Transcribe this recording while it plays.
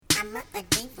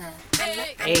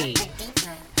Hey.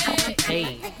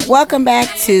 Hey. Welcome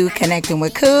back to Connecting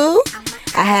with Koo.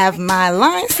 I have my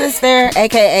line sister,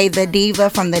 aka the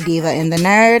Diva from The Diva and the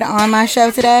Nerd, on my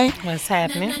show today. What's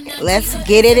happening? Let's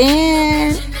get it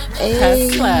in. Hey.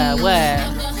 Hustler, what?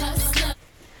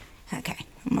 Okay,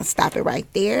 I'm gonna stop it right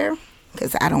there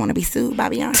because I don't want to be sued by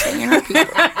Beyonce and her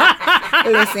people.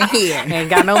 Listen here. Ain't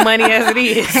got no money as it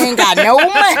is. Ain't got no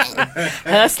money.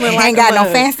 Hustling like Ain't got no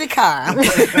mug. fancy car.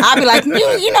 I'll be like,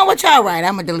 you know what, y'all right.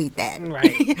 I'm gonna delete that.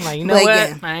 Right. Like, you know But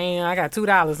what? yeah. I got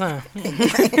 $2, huh?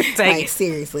 Take Like, it.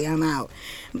 seriously, I'm out.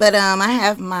 But I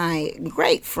have my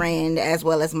great friend as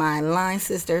well as my line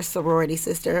sister, sorority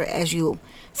sister, as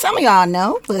some of y'all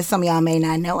know, but some of y'all may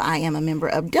not know. I am a member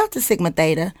of Delta Sigma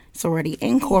Theta Sorority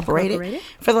Incorporated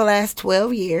for the last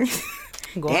 12 years.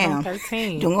 Going on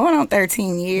 13. Going on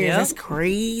 13 years. Yep. That's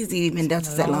crazy. We've been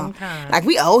Delta that long. time. Like,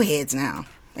 we old heads now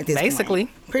at this Basically.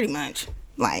 point. Pretty much.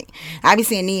 Like, I be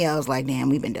seeing Neos like, damn,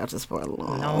 we've been Deltas for a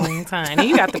long time. And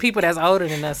you got the people that's older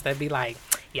than us that be like,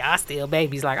 y'all still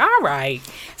babies. Like, all right.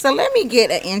 So let me get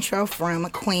an intro from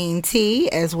Queen T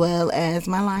as well as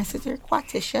my line sister,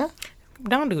 Quatisha.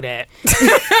 Don't do that.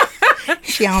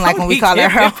 She don't like when we call her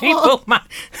her whole. people my.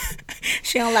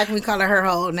 She don't like when we call her her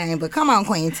whole name. But come on,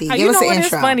 Queen T, give You us know an what?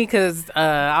 intro. It's funny because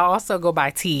I also go by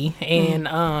T,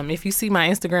 and if you see my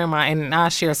Instagram, and I'll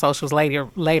share socials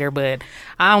later, but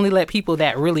I only let people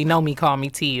that really know me call me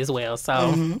T as well.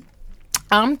 So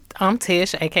I'm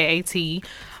Tish, aka T,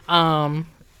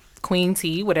 Queen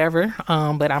T, whatever.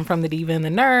 But I'm from The Diva and the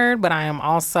Nerd. But I am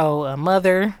also a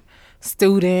mother,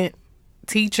 student,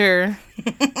 teacher,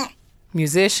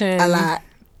 musician, A lot.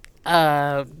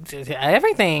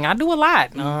 everything. I do a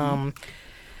lot.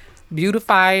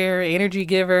 Beautifier, energy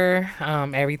giver,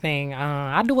 everything.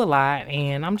 I do a lot,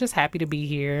 and I'm just happy to be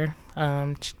here,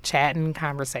 chatting,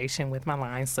 conversation with my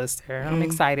line sister. I'm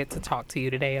excited to talk to you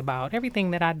today about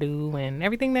everything that I do and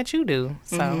everything that you do.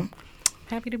 So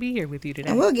happy to be here with you today.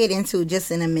 And we'll get into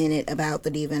just in a minute about the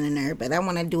Diva and the Nerd, but I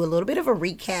want to do a little bit of a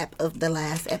recap of the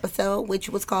last episode, which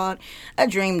was called A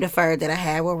Dream Deferred, that I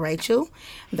had with Rachel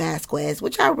Vasquez,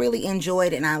 which I really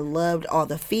enjoyed, and I loved all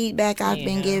the feedback I've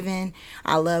been given.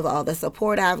 I love all the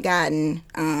support I've gotten,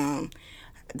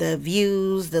 the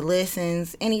views, the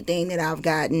listens, anything that I've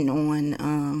gotten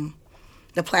on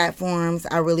the platforms.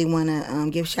 I really want to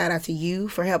give shout out to you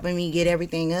for helping me get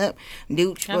everything up,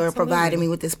 Dooch for providing me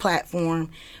with this platform.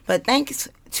 But thanks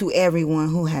to everyone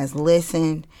who has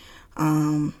listened.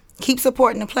 Keep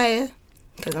supporting the player,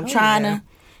 because I'm trying to,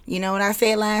 you know what I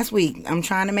said last week, I'm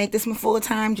trying to make this my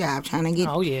full-time job, trying to get,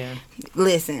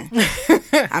 listen,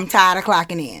 I'm tired of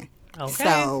clocking in. Okay.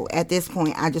 So at this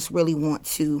point, I just really want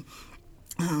to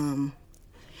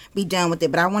be done with it.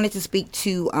 But I wanted to speak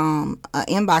to an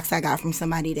inbox I got from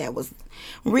somebody that was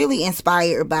really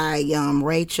inspired by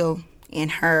Rachel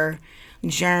and her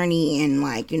journey, and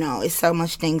like, you know, it's so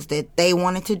much things that they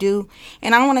wanted to do.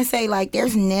 And I want to say, like,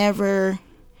 there's never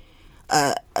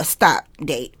a stop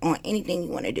date on anything you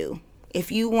want to do. If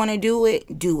you want to do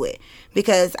it, do it.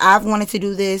 Because I've wanted to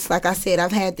do this. Like I said,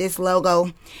 I've had this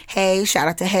logo. Hayes, shout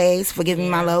out to Hayes for giving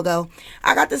me my logo.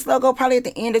 I got this logo probably at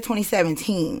the end of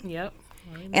 2017. Yep.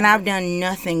 And I've done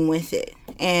nothing with it.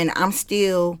 And I'm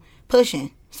still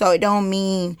pushing. So it don't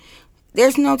mean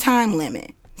there's no time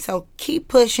limit. So keep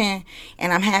pushing.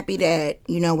 And I'm happy that,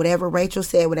 you know, whatever Rachel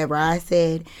said, whatever I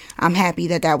said, I'm happy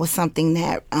that that was something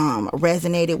that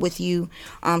resonated with you.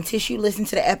 Tish, you listened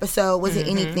to the episode. Was it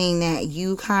anything that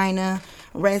you kind of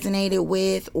resonated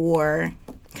with or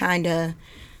kind of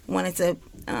wanted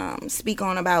to speak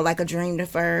on about, like a dream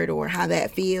deferred, or how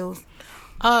that feels?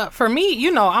 For me, you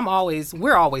know,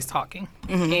 we're always talking.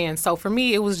 And so for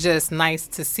me, it was just nice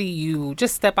to see you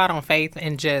just step out on faith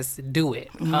and just do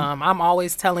it. I'm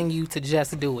always telling you to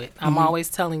just do it. I'm always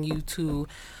telling you to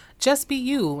just be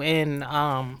you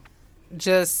and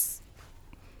just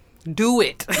do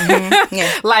it.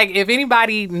 Like, if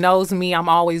anybody knows me, I'm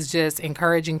always just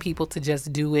encouraging people to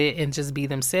just do it and just be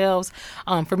themselves.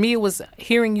 For me, it was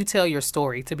hearing you tell your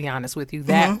story, to be honest with you.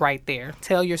 That right there.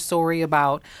 Tell your story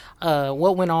about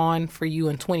what went on for you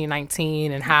in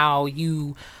 2019 and how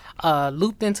you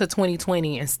looped into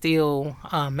 2020 and still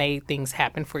made things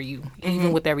happen for you,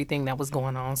 even with everything that was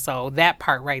going on. So that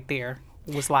part right there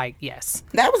was like, yes.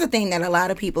 That was the thing that a lot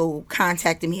of people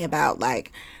contacted me about,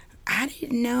 like, I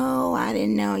didn't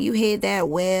know you hid that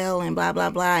well, and blah,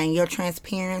 blah, blah. And your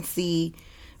transparency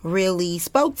really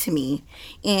spoke to me.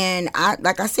 And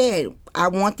like I said, I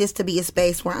want this to be a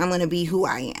space where I'm going to be who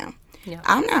I am. Yeah.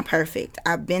 I'm not perfect.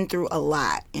 I've been through a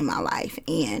lot in my life,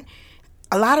 and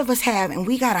a lot of us have, and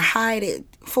we got to hide it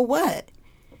for what?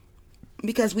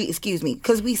 because we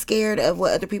scared of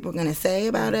what other people are going to say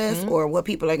about us or what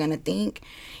people are going to think.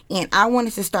 And I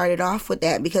wanted to start it off with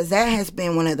that because that has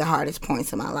been one of the hardest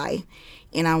points in my life.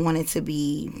 And I wanted to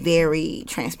be very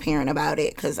transparent about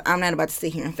it because I'm not about to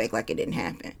sit here and fake like it didn't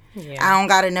happen. Yeah. I don't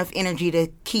got enough energy to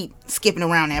keep skipping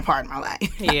around that part of my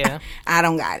life. Yeah. I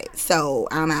don't got it. So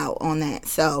I'm out on that.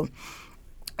 So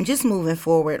just moving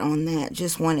forward on that,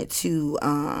 just wanted to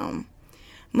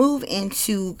move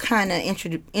into kind of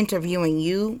interviewing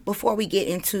you before we get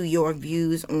into your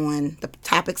views on the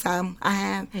topics I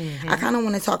have. I kind of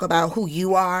want to talk about who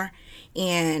you are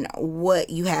and what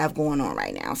you have going on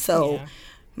right now. So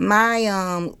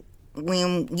my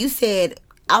when you said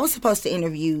I was supposed to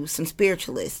interview some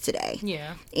spiritualists today.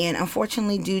 Yeah. And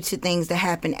unfortunately, due to things that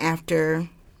happened after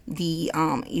the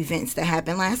events that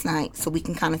happened last night, so we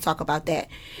can kind of talk about that.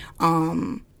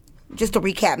 Just to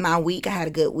recap my week, I had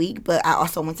a good week, but I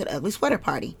also went to the Ugly Sweater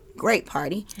Party. Great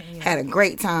party. Yeah. Had a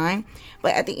great time.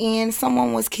 But at the end,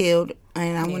 someone was killed,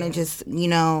 and I want to just,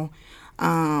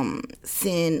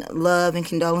 send love and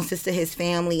condolences to his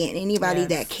family and anybody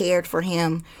that cared for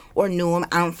him or knew him.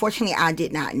 Unfortunately, I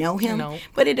did not know him,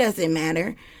 but it doesn't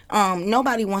matter.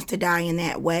 Nobody wants to die in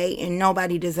that way, and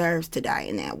nobody deserves to die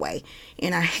in that way.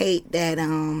 And I hate that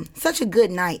such a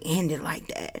good night ended like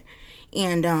that.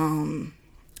 And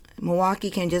Milwaukee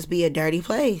can just be a dirty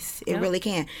place. It really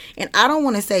can. And I don't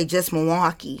want to say just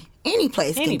Milwaukee. Any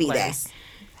place can be that.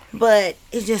 But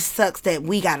it just sucks that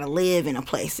we got to live in a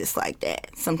place that's like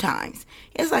that sometimes.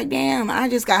 It's like, damn, I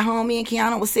just got home. Me and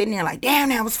Kiana was sitting there like, damn,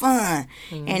 that was fun.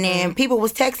 And then people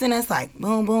was texting us like,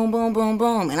 boom, boom, boom, boom,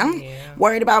 boom. And I'm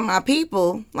worried about my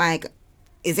people. Like,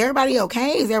 is everybody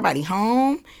okay? Is everybody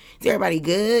home? Is everybody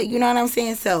good? You know what I'm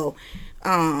saying? So,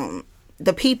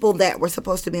 the people that were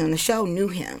supposed to be on the show knew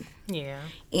him. Yeah.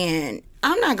 And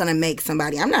I'm not going to make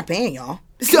somebody, I'm not paying y'all.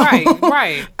 So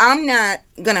right. I'm not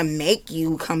going to make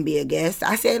you come be a guest.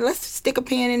 I said, let's stick a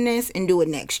pin in this and do it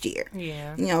next year.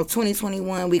 Yeah.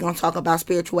 2021, we're going to talk about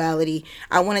spirituality.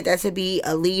 I wanted that to be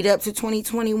a lead up to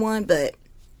 2021, but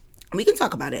we can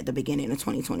talk about it at the beginning of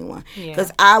 2021.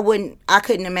 Because I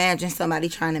couldn't imagine somebody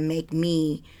trying to make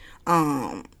me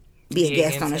be a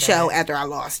guest on the show after I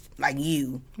lost, like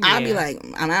you. I'd be like,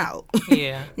 I'm out.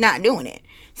 Yeah. Not doing it.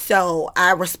 So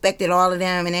I respected all of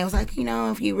them, and they was like,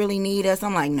 if you really need us,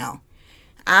 I'm like, no.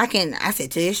 I said,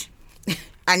 Tish,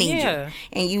 I need you.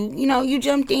 And you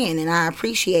jumped in, and I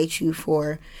appreciate you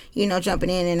for, jumping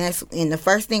in. And the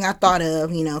first thing I thought of,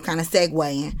 kind of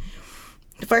segueing,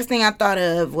 the first thing I thought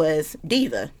of was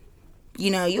Diva.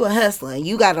 You a hustler.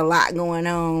 You got a lot going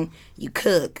on. You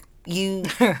cook. You're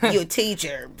a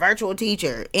teacher, virtual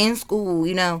teacher, in school,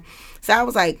 So I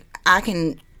was like, I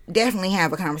can definitely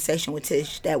have a conversation with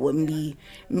Tish that would be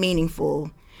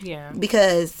meaningful. Yeah.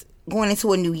 Because going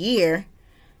into a new year,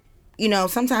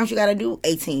 sometimes you got to do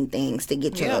 18 things to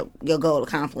get your goal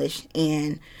accomplished.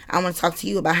 And I want to talk to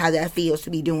you about how that feels to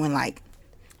be doing like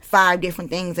 5 different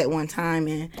things at one time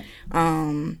and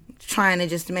trying to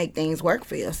just make things work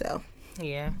for yourself.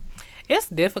 Yeah. It's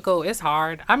difficult. It's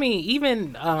hard. I mean,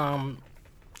 even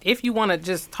if you want to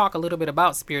just talk a little bit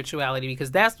about spirituality,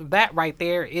 because that right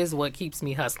there is what keeps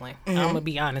me hustling. I'm going to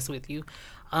be honest with you.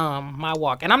 My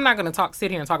walk. And I'm not going to sit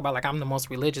here and talk about like I'm the most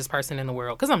religious person in the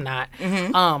world, because I'm not.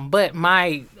 But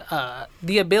my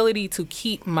the ability to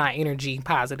keep my energy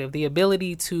positive, the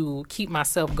ability to keep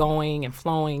myself going and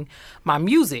flowing, my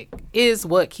music is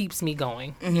what keeps me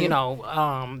going.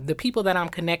 The people that I'm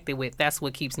connected with, that's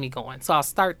what keeps me going. So I'll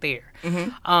start there.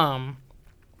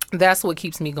 That's what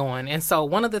keeps me going. And so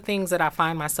one of the things that I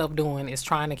find myself doing is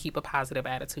trying to keep a positive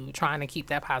attitude, trying to keep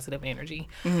that positive energy.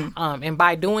 And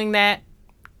by doing that,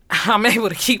 I'm able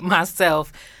to keep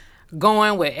myself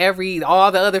going with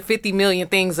all the other 50 million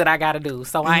things that I got to do.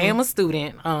 So I am a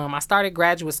student. I started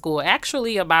graduate school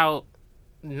actually about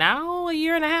now a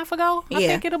year and a half ago. I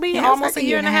think it'll be almost like a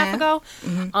year and a half ago.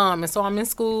 And so I'm in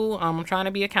school. I'm trying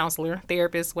to be a counselor,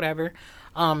 therapist, whatever.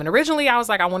 And originally I was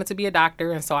like, I wanted to be a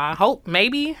doctor. And so I hope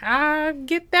maybe I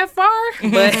get that far.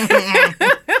 But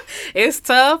it's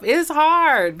tough. It's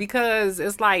hard because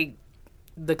it's like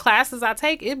the classes I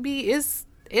take,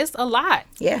 it's a lot.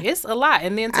 Yeah. It's a lot.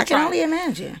 And then I can only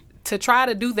imagine. To try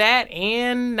to do that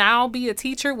and now be a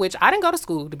teacher, which I didn't go to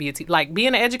school to be a teacher. Like, being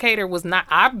an educator was not,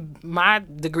 my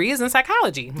degree is in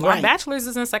psychology. My bachelor's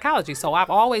is in psychology. So I've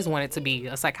always wanted to be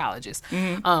a psychologist.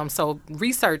 So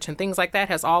research and things like that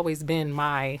has always been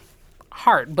my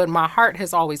heart. But my heart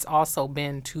has always also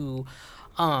been to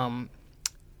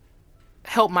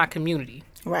help my community.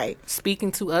 Right.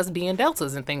 Speaking to us being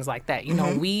Deltas and things like that.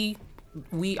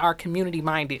 We are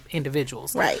community-minded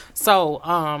individuals. Right.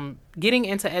 So getting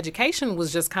into education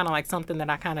was just kind of like something that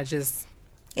I kind of just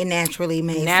It naturally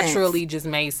made naturally sense. just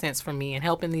made sense for me, and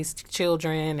helping these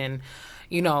children and,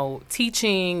 you know,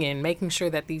 teaching and making sure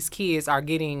that these kids are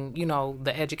getting, you know,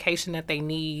 the education that they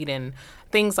need and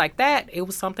things like that. It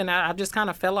was something that I just kind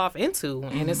of fell off into.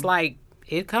 And it's like,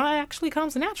 it actually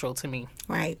comes natural to me.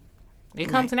 Right. It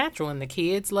comes natural, and the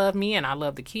kids love me, and I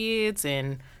love the kids,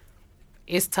 and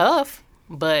it's tough,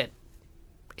 but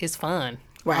it's fun.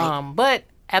 Right. But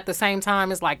at the same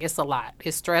time, it's like, it's a lot.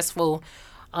 It's stressful.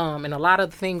 And a lot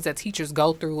of the things that teachers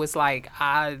go through, it's like,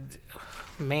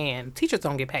 teachers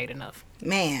don't get paid enough.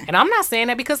 Man. And I'm not saying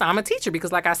that because I'm a teacher,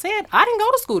 because like I said, I didn't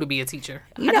go to school to be a teacher.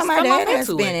 You know, my dad has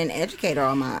been an educator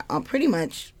on pretty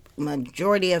much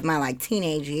majority of my like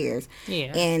teenage years.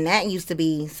 Yeah. And that used to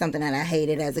be something that I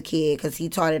hated as a kid, because he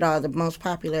taught at all the most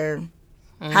popular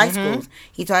high schools.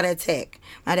 He taught at Tech.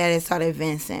 My dad has taught at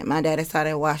Vincent. My dad has taught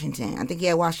at Washington. I think he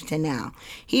at Washington now.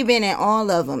 He been at all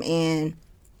of them, and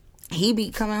he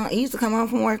used to come home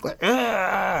from work like,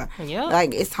 ugh. Yep.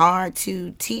 Like, it's hard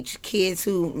to teach kids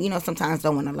who, you know, sometimes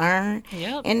don't want to learn.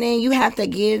 Yep. And then you have to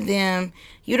give them,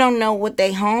 you don't know what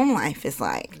their home life is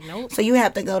like. Nope. So you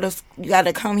have to you got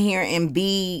to come here and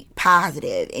be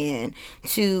positive and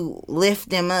to lift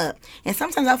them up. And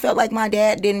sometimes I felt like my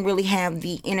dad didn't really have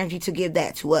the energy to give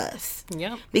that to us.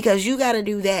 Yep. Because you got to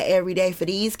do that every day for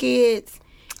these kids.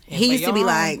 He used to be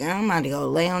like, I'm about to go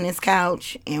lay on this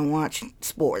couch and watch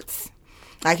sports.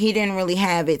 Like, he didn't really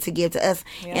have it to give to us.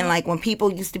 Yeah. And, like, when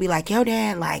people used to be like, yo,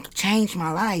 Dad, like, changed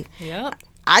my life. Yeah.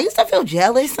 I used to feel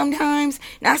jealous sometimes.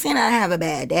 Not saying I have a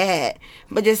bad dad,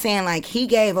 but just saying, like, he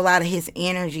gave a lot of his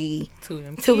energy to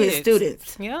his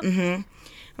students. Yeah.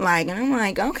 Mm-hmm. Like, and I'm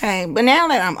like, okay. But now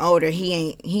that I'm older,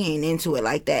 he ain't into it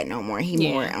like that no more.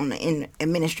 He more on the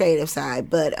administrative side.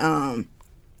 But,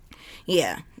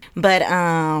 yeah. But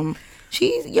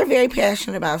you're very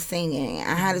passionate about singing.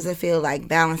 How does it feel like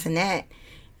balancing that,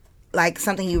 like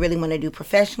something you really want to do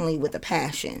professionally, with a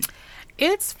passion?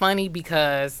 It's funny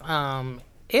because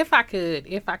if I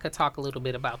could talk a little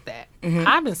bit about that.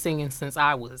 I've been singing since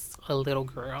I was a little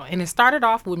girl, and it started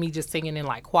off with me just singing in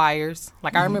like choirs.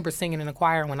 Like, I remember singing in a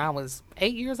choir when I was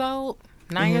 8 years old,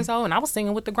 9 years old, and I was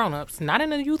singing with the grown-ups, not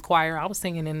in the youth choir. I was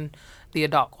singing in the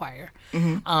adult choir.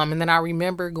 And then I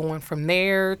remember going from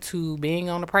there to being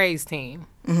on the praise team.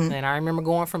 And I remember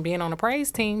going from being on the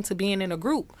praise team to being in a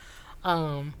group.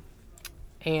 And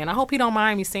I hope you don't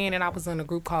mind me saying that I was in a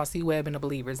group called C-Web and the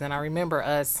Believers. And I remember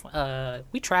us,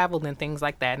 we traveled and things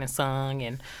like that and sung.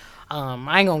 And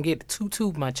I ain't going to get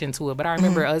too much into it, but I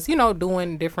remember us, you know,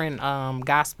 doing different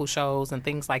gospel shows and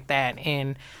things like that.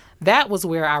 And that was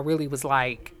where I really was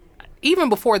like, even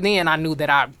before then, I knew that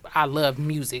I loved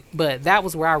music, but that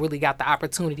was where I really got the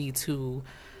opportunity to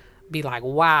be like,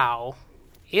 wow,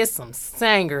 it's some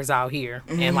singers out here.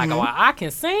 And like, oh, I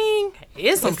can sing.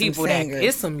 It's some people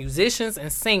it's some musicians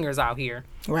and singers out here.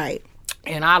 Right.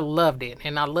 And I loved it.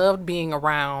 And I loved being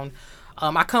around.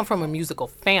 I come from a musical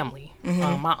family.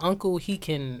 My uncle,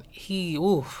 he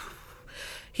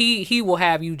will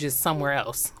have you just somewhere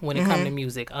else when it comes to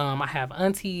music. I have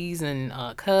aunties and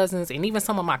cousins, and even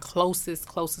some of my closest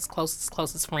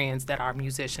friends that are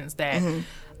musicians that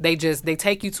they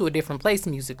take you to a different place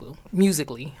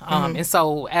musically. And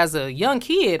so as a young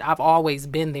kid, I've always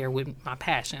been there with my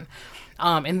passion.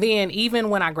 And then even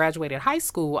when I graduated high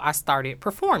school, I started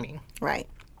performing. Right.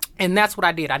 And that's what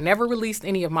I did. I never released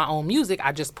any of my own music.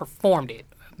 I just performed it.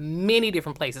 Many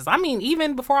different places. I mean,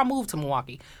 even before I moved to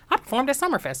Milwaukee, I performed at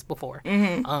Summerfest before.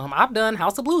 I've done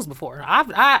House of Blues before.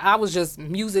 I was just,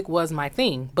 music was my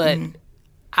thing. But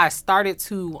I started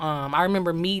to, I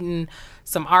remember meeting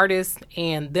some artists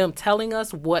and them telling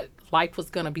us what life was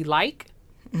going to be like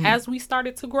as we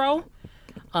started to grow.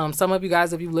 Some of you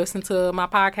guys, if you listen to my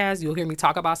podcast, you'll hear me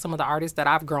talk about some of the artists that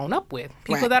I've grown up with,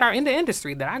 people that are in the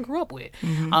industry that I grew up with.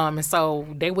 And so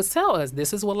they would tell us,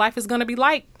 this is what life is going to be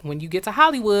like when you get to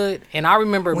Hollywood. And I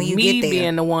remember me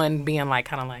being the one being like,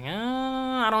 kind of like,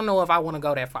 I don't know if I want to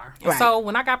go that far. Right. So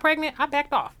when I got pregnant, I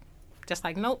backed off. Just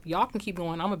like, nope, y'all can keep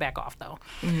going. I'm going to back off, though.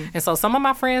 And so some of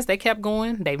my friends, they kept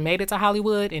going. They made it to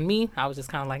Hollywood. And me, I was just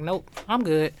kind of like, nope, I'm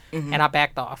good. And I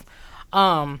backed off.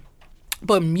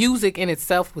 But music in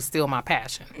itself was still my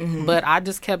passion. But I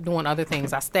just kept doing other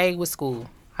things. I stayed with school.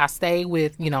 I stayed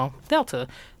with, Delta.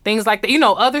 Things like that.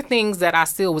 Other things that I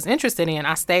still was interested in,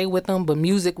 I stayed with them. But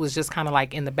music was just kind of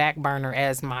like in the back burner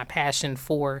as my passion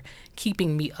for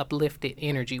keeping me uplifted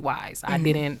energy-wise.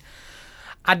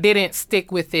 I didn't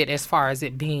stick with it as far as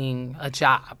it being a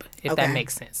job, if that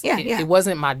makes sense. It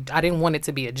wasn't I didn't want it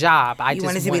to be a job. You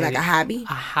wanted it to be like a hobby?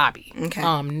 A hobby. Okay.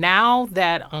 Now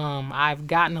that I've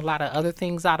gotten a lot of other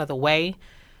things out of the way,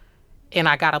 and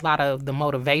I got a lot of the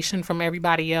motivation from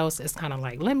everybody else, it's kind of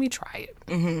like, let me try it.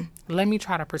 Mm-hmm. Let me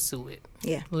try to pursue it.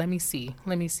 Yeah. Let me see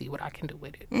what I can do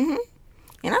with it. Mm-hmm.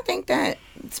 And I think that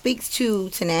speaks to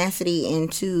tenacity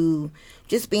and to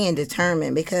just being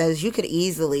determined, because you could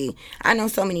easily, I know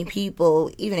so many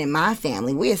people, even in my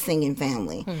family, we're a singing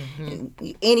family.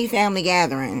 Mm-hmm. Any family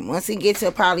gathering, once it gets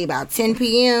to probably about 10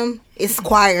 p.m., it's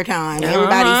choir time.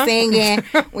 Everybody's singing.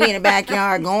 We in the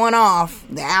backyard going off.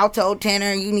 The alto,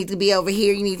 tenor, you need to be over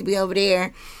here, you need to be over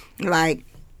there. Like,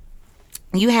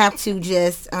 you have to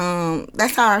just,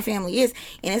 that's how our family is.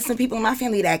 And it's some people in my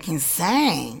family that can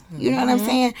sing. You know what I'm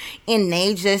saying? And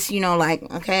they just, like,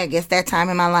 okay, I guess that time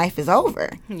in my life is over.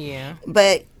 Yeah.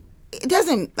 But it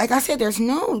doesn't, like I said, there's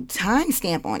no time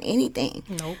stamp on anything.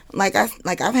 Nope.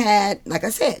 I've had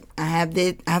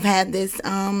this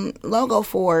logo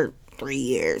for 3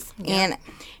 years. Yeah.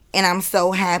 And I'm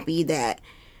so happy that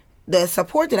the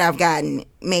support that I've gotten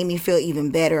made me feel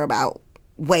even better about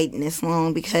waiting this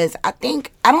long, because I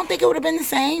don't think it would have been the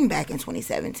same back in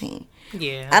 2017.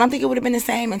 Yeah. I don't think it would have been the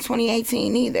same in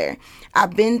 2018 either.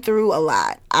 I've been through a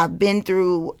lot. I've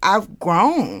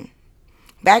grown.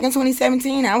 Back in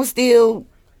 2017, I was still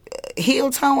heel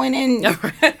toeing and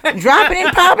dropping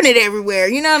and popping it everywhere.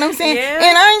 You know what I'm saying? Yeah.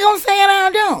 And I ain't gonna say it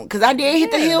I don't, because I did hit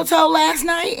the heel toe last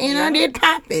night, and I did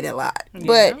pop it a lot. Yeah.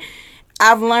 But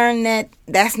I've learned that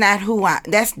that's not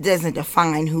that doesn't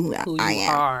define who I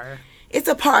am. Are. It's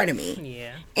a part of me.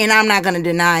 Yeah. And I'm not going to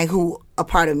deny who a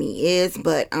part of me is,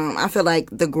 but I feel like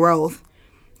the growth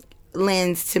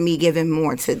lends to me giving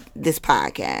more to this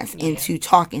podcast and to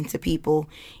talking to people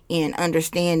and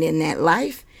understanding that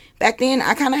life. Back then,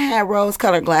 I kind of had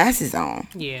rose-colored glasses on.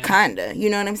 Yeah. Kind of. You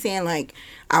know what I'm saying? Like,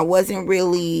 I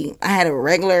had a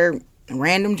regular,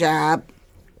 random job.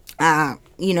 Had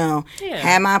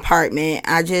my apartment.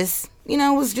 I just,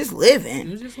 was just living.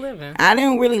 You just living. I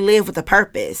didn't really live with a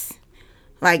purpose.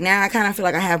 Like, now I kind of feel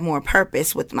like I have more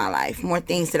purpose with my life, more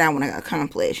things that I want to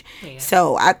accomplish. Yeah.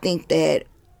 So I think that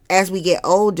as we get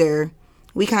older,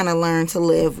 we kind of learn to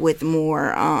live with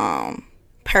more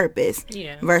purpose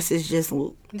versus just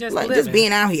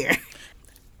being out here.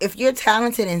 If you're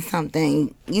talented in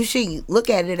something, you should look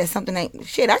at it as something that,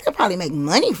 shit, I could probably make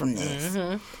money from this.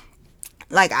 Mm-hmm.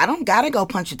 Like, I don't got to go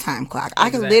punch a time clock. Exactly. I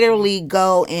can literally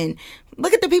go and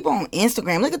look at the people on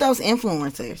Instagram. Look at those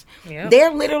influencers. Yep.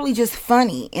 They're literally just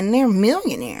funny, and they're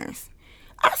millionaires.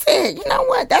 I said, you know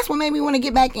what? That's what made me want to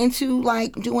get back into,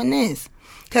 like, doing this.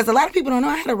 Because a lot of people don't know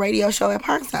I had a radio show at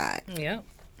Parkside. Yeah.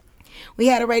 We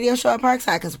had a radio show at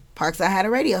Parkside because Parkside had a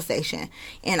radio station,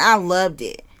 and I loved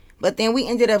it. But then we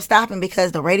ended up stopping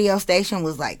because the radio station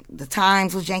was like, the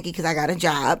times was janky because I got a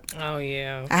job. Oh,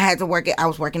 yeah. I had to work I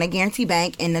was working at Guarantee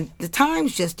Bank, and the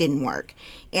times just didn't work.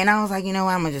 And I was like, you know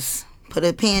what, I'm going to just put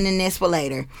a pin in this for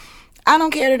later. I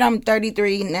don't care that I'm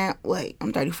 33 now. Wait,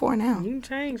 I'm 34 now. You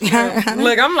changed.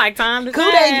 Look, I'm like, time to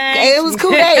Cool Day. It was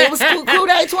Cool Day. It was Cool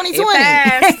Day 2020.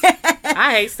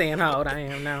 I hate saying how old I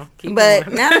am now. Keep but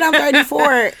going. now that I'm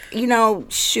 34,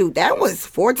 shoot, that was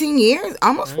 14 years,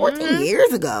 almost 14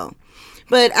 years ago.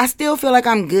 But I still feel like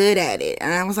I'm good at it.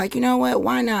 And I was like, you know what?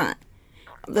 Why not?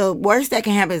 The worst that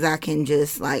can happen is I can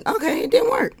just like, okay, it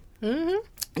didn't work.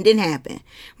 Mm-hmm. It didn't happen.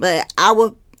 But I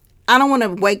don't want to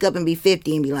wake up and be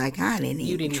 50 and be like, I didn't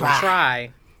even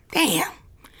try. Damn.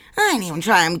 I ain't even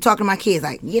try. I'm talking to my kids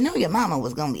like, your mama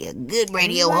was going to be a good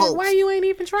radio host. Why you ain't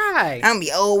even try? I'm going to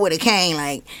be old with a cane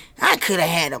like, I could have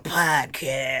had a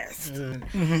podcast.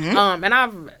 Mm-hmm. And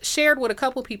I've shared with a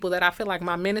couple people that I feel like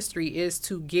my ministry is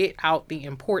to get out the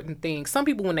important things. Some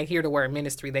people, when they hear the word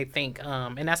ministry, they think,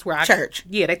 and that's where church.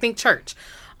 Yeah, they think church.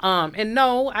 And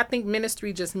no, I think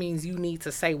ministry just means you need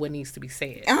to say what needs to be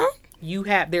said. Uh-huh.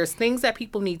 There's things that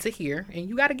people need to hear, and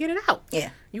you got to get it out. Yeah.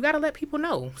 You got to let people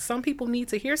know. Some people need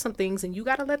to hear some things, and you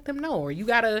got to let them know, or you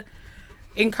got to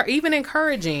even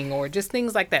encouraging, or just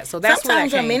things like that. So that's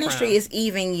sometimes your ministry is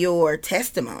even your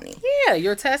testimony. Yeah,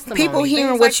 your testimony. People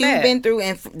hearing what you've been through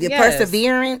and the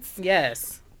perseverance.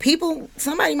 Yes.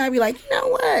 Somebody might be like, you know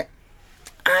what?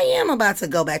 I am about to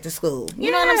go back to school. You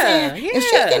know what I'm saying? Yeah. If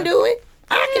she can do it,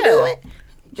 I can do it.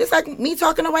 Just like me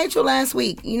talking to Rachel last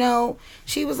week,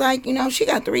 she was like, she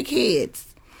got 3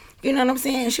 kids. You know what I'm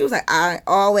saying? She was like, I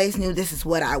always knew this is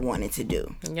what I wanted to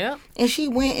do. Yep. And she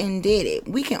went and did it.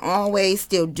 We can always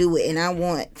still do it. And I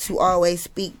want to always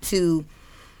speak to,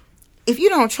 if you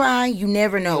don't try, you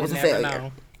never know it was a failure.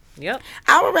 Know. Yep.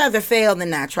 I would rather fail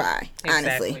than not try,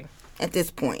 exactly. honestly, at this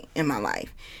point in my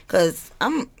life. Because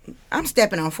I'm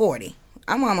stepping on 40.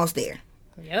 I'm almost there.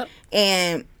 Yep.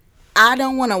 And I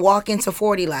don't want to walk into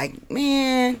 40 like,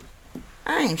 man,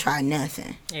 I ain't tried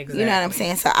nothing. Exactly. You know what I'm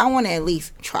saying? So I want to at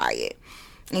least try it.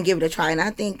 and give it a try. And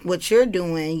I think what you're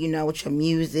doing, you know, with your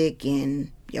music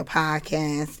and your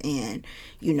podcast and,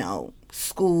 you know,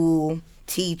 school,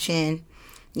 teaching,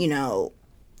 you know,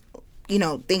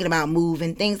 thinking about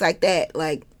moving, things like that.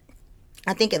 Like,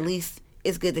 I think at least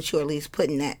it's good that you're at least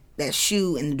putting that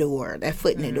shoe in the door, that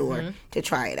foot in the door to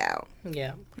try it out.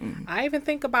 Yeah. I even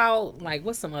think about, like,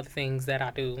 what's some other things that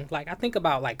I do? Like, I think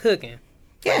about, like, cooking.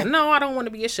 Yeah. Like, no, I don't want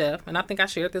to be a chef. And I think I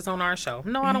shared this on our show.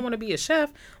 No, I don't want to be a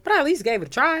chef. But I at least gave it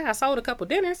a try. I sold a couple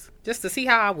dinners just to see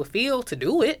how I would feel to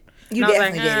do it. You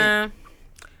definitely did it.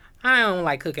 I don't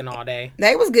like cooking all day.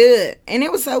 That was good. And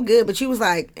it was so good. But you was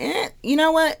like, you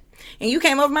know what? And you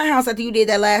came over to my house after you did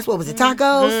that last, what was it,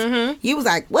 tacos? You was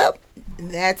like, well,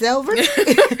 that's over.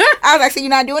 I was like, so you're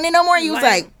not doing it no more? You was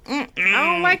like, I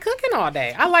don't like cooking all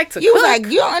day. I like to cook. You was like,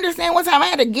 you don't understand what time I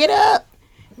had to get up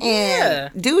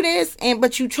and do this,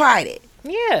 but you tried it.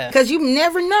 Yeah. Because you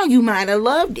never know. You might have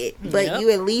loved it. But you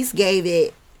at least gave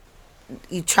it,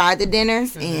 you tried the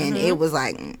dinners, and it was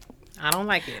like, I don't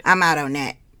like it. I'm out on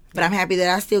that. But I'm happy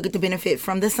that I still get to benefit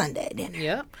from the Sunday dinner.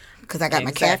 Yep. Because I got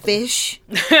my catfish.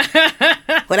 Well,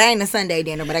 that ain't a Sunday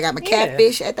dinner, but I got my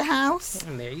catfish at the house.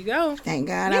 And there you go. Thank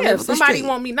God. Yeah, if somebody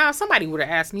want me now, somebody would have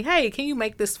asked me, hey, can you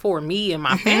make this for me and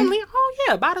my family? Oh,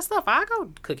 yeah, buy the stuff. I'll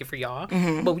go cook it for y'all.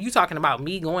 But when you talking about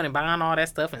me going and buying all that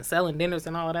stuff and selling dinners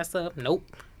and all that stuff, nope.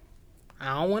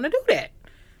 I don't want to do that.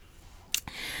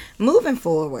 Moving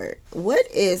forward, what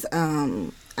is,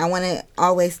 I want to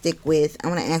always stick with, I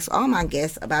want to ask all my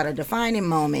guests about a defining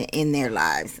moment in their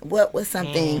lives. What was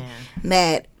something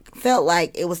that felt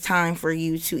like it was time for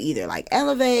you to either like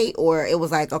elevate, or it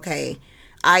was like, okay,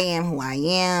 I am who I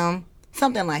am,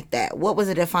 something like that. What was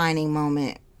a defining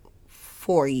moment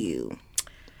for you?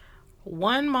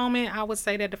 One moment I would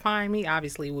say that defined me,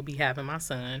 obviously, would be having my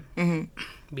son.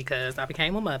 Because I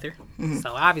became a mother.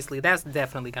 So obviously that's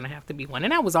definitely going to have to be one.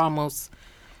 And that was almost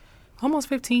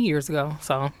 15 years ago.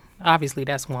 So obviously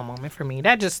that's one moment for me.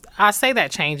 I say that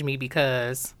changed me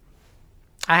because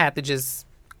I had to just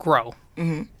grow.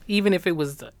 Even if it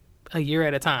was a year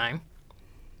at a time.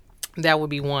 That would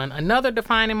be one. Another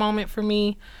defining moment for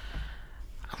me,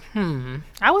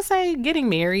 I would say getting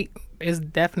married is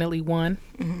definitely one.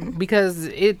 Because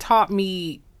it taught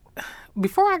me,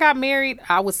 before I got married,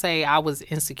 I would say I was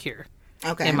insecure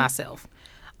in myself.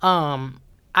 I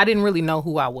didn't really know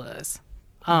who I was.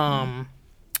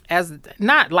 As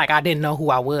not like I didn't know who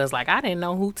I was, like I didn't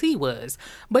know who T was,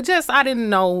 but just I didn't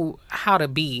know how to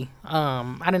be.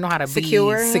 I didn't know how to be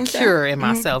secure in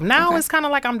myself. Now it's kind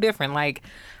of like I'm different. Like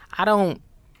I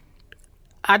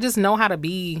just know how to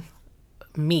be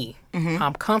me.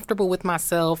 I'm comfortable with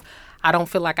myself. I don't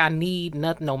feel like I need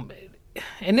nothing. No,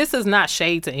 and this is not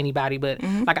shade to anybody, but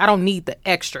like I don't need the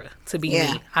extra to be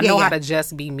me. I know how to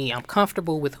just be me. I'm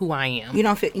comfortable with who I am. You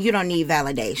don't need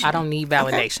validation. I don't need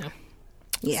validation. Okay.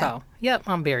 Yeah. So, yep,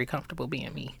 I'm very comfortable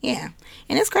being me. Yeah.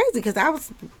 And it's crazy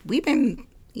because we've been,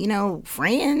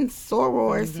 friends,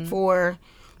 sorors for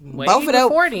both of those.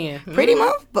 Pretty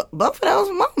much, both of those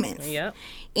moments. Yep.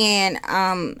 And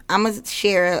I'm going to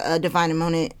share a defining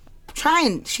moment, try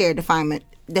and share a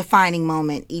defining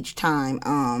moment each time.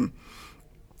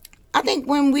 I think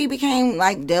when we became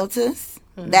like Deltas,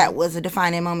 that was a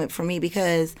defining moment for me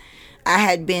because I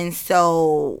had been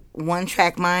so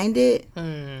one-track minded.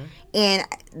 And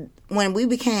when we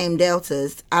became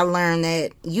Deltas, I learned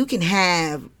that you can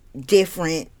have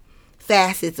different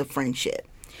facets of friendship.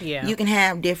 Yeah. You can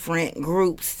have different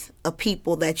groups of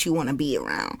people that you want to be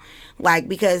around. Like,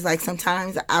 because, like,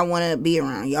 sometimes I want to be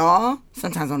around y'all.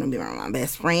 Sometimes I want to be around my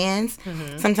best friends.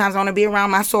 Sometimes I want to be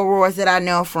around my sorors that I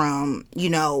know from,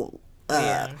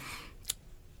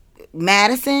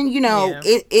 Madison,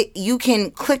 you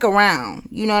can click around.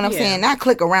 You know what I'm saying? Not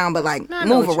click around, but like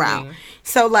move around.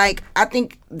 So like I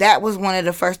think that was one of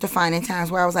the first defining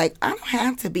times where I was like, I don't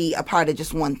have to be a part of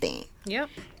just one thing. Yep.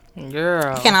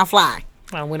 Girl. Can I fly?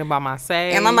 I went about my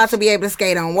sage. Am I about to be able to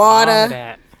skate on water? All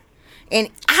that. And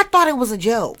I thought it was a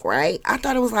joke, right? I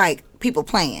thought it was like people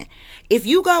playing. If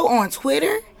you go on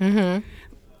Twitter,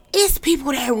 it's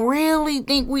people that really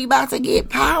think we about to get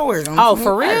powers. Oh,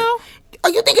 for real? Oh,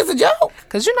 you think it's a joke?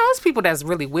 Because, it's people that's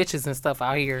really witches and stuff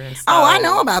out here. And stuff. Oh, I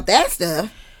know about that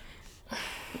stuff.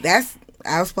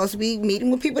 I was supposed to be meeting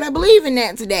with people that believe in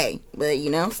that today. But,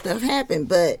 stuff happened.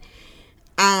 But,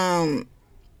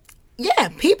 yeah,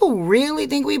 people really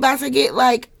think we about to get,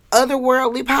 like,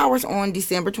 otherworldly powers on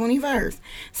December 21st.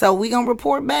 So, we going to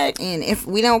report back. And if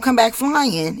we don't come back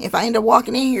flying, if I end up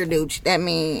walking in here, dude, that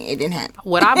means it didn't happen.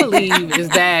 What I believe is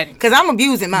that... Because I'm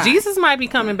abusing mine. Jesus might be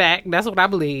coming back. That's what I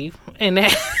believe. And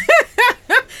that...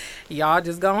 y'all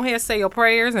just go ahead, say your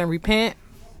prayers and repent.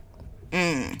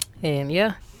 And,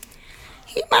 yeah.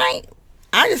 He might.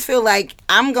 I just feel like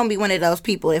I'm going to be one of those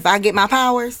people. If I get my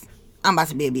powers, I'm about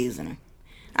to be abusing him.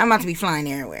 I'm about to be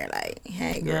flying everywhere. Like,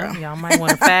 hey, girl. Yeah, y'all might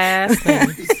want to fast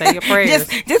and say your prayers.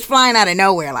 Just flying out of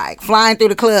nowhere. Like, flying through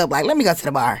the club. Like, let me go to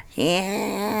the bar.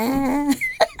 Yeah.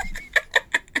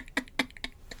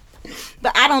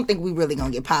 But I don't think we really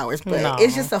going to get powers. But No.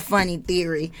 it's just a funny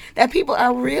theory that people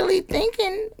are really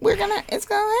thinking it's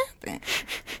going to happen.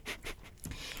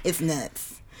 It's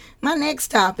nuts. My next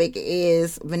topic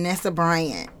is Vanessa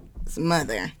Bryant's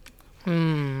mother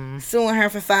suing her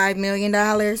for $5 million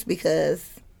because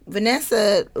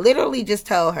Vanessa literally just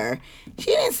told her she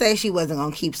didn't say she wasn't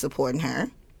going to keep supporting her.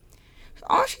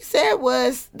 All she said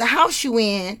was the house you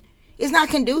in is not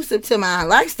conducive to my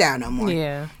lifestyle no more.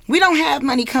 Yeah. We don't have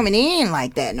money coming in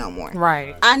like that no more.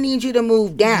 Right. I need you to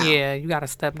move down. Yeah, you got to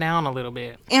step down a little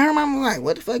bit. And her mom was like,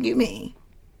 what the fuck you mean?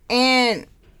 And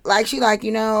like, she like,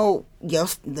 the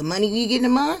money you get in a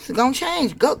month is going to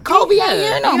change. Kobe ain't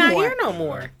here no He not more. here no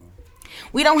more.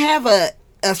 We don't have a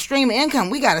stream of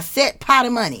income. We got a set pot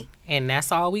of money. And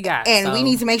that's all we got. And so. we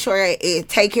need to make sure it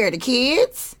take care of the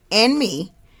kids and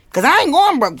me. Because I ain't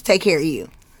going broke to take care of you.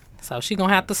 So she going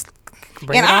to have to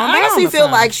bring And it on I down honestly or feel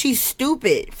something. like she's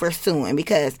stupid for suing.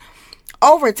 Because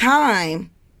over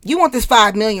time, you want this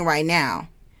 $5 million right now.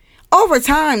 Over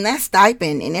time, that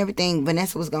stipend and everything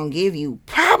Vanessa was going to give you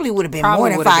probably would have been more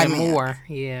than $5 million. More,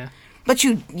 yeah. But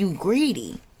you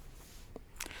greedy.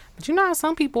 But you know how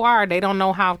some people are. They don't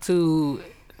know how to.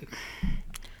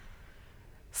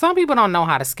 Some people don't know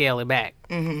how to scale it back.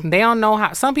 Mm-hmm. They don't know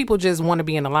how. Some people just want to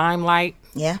be in the limelight.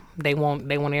 Yeah. They want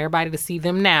everybody to see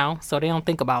them now, so they don't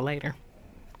think about later.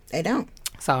 They don't.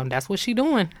 So that's what she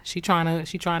doing. She trying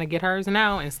to get hers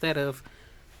now instead of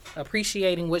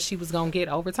appreciating what she was gonna get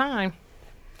over time.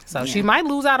 So she might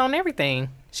lose out on everything.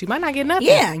 She might not get nothing.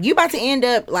 Yeah, you about to end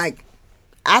up like,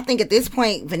 I think at this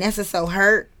point Vanessa's so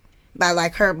hurt by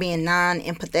like her being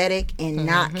non-empathetic and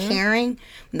not caring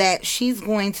that she's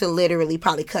going to literally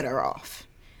probably cut her off.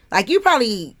 Like, you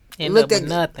probably End looked up at with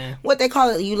nothing. what they call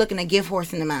it, you looking a gift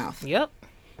horse in the mouth. Yep.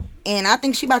 And I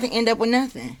think she about to end up with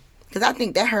nothing because I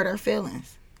think that hurt her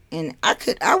feelings. And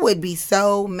I would be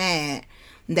so mad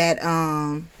that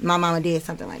my mama did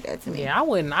something like that to me. Yeah, I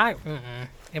wouldn't.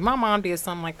 If my mom did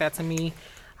something like that to me,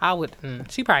 I would.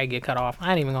 She probably get cut off.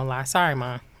 I ain't even gonna lie. Sorry,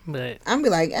 Mom, but I'm be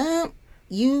like,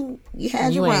 you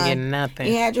had your you run. ain't getting nothing.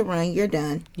 You had your run. You're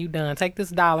done. You done. Take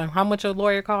this $1. How much your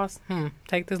lawyer costs?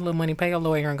 Take this little money, pay your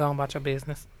lawyer, and go on about your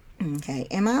business. Okay.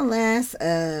 And my last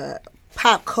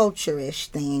pop culture-ish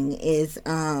thing is,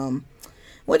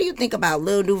 what do you think about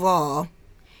Lil Duval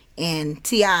and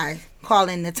T.I.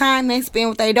 calling the time they spend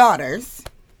with their daughters?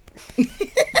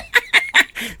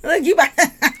 Look, you about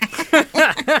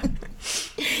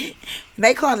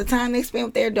they call the time they spend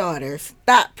with their daughters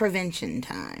thought prevention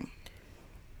time.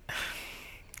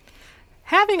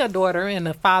 Having a daughter and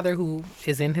a father who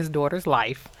is in his daughter's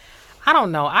life, I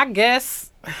don't know. I guess,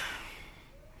 I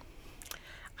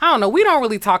don't know. We don't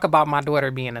really talk about my daughter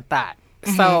being a thought.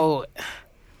 So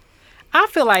I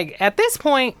feel like at this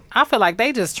point, I feel like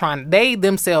they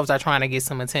themselves are trying to get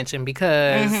some attention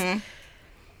because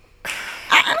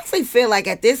I honestly feel like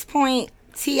at this point,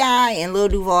 T.I. and Lil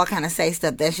Duval kind of say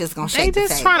stuff that's just gonna shake the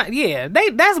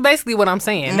table. That's basically what I'm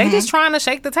saying. They just trying to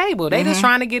shake the table. They just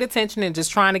trying to get attention and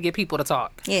just trying to get people to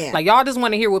talk. Yeah. Like, y'all just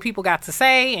want to hear what people got to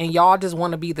say, and y'all just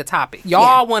want to be the topic.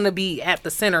 Y'all want to be at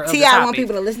the center of the T.I. topic. want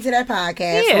people to listen to that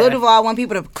podcast. Yeah. Lil Duval want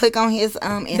people to click on his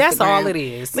Instagram. That's all it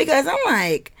is. Because I'm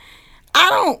like, I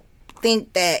don't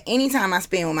think that anytime I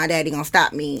spend with my daddy gonna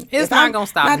stop me. It's not gonna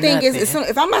stop My thing nothing. is,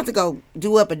 if I'm about to go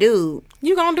do up a dude,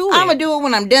 You gonna do it. I'm gonna do it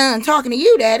when I'm done talking to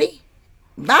you, daddy.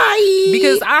 Bye.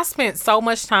 Because I spent so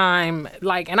much time,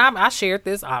 like, and I shared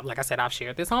this, like I said, I've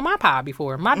shared this on my pod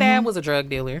before. My dad was a drug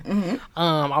dealer,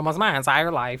 almost my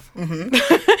entire life.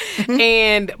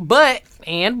 But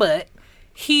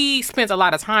he spent a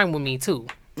lot of time with me too.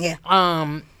 Yeah.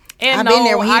 And I've been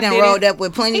there when he done rolled up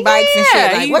with plenty bikes and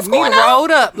shit. Like, what's going on?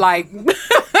 Rolled up, like,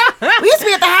 We used to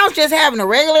be at the house just having a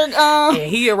regular and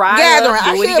he arrived, gathering.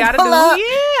 do what he should gotta pull up. do.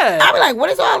 Yeah. I be like, what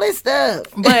is all this stuff?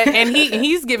 But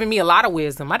he's giving me a lot of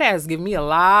wisdom. My dad's giving me a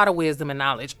lot of wisdom and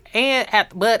knowledge.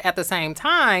 But at the same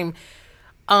time,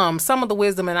 some of the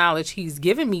wisdom and knowledge he's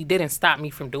given me didn't stop me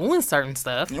from doing certain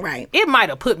stuff. Right. It might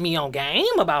have put me on game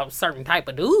about certain type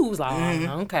of dudes. Like,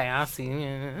 okay, I see.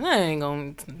 I ain't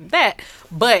gonna that.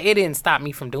 But it didn't stop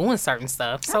me from doing certain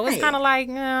stuff. So it's Right. kind of like,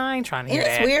 I ain't trying to hear And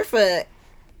that. it's weird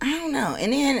I don't know.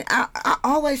 And then I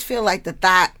always feel like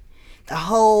I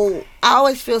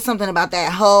always feel something about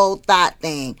that whole thought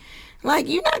thing. Like,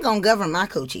 you're not going to govern my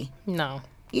coochie. No,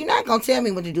 You're not going to tell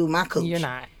me what to do with my coochie. you're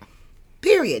not.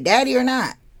 Period. Daddy or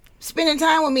not. spending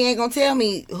time with me ain't gonna tell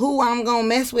me who I'm gonna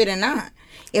mess with or not.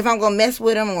 If I'm gonna mess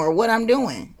with them or what I'm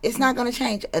doing, it's not gonna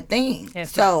change a thing.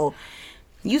 So,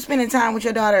 you spending time with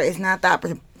your daughter is not thought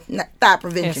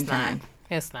prevention time.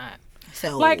 It's not.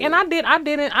 So, like, and I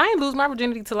didn't lose my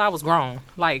virginity till I was grown.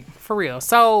 Like, for real.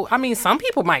 So, I mean, some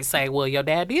people might say, well, your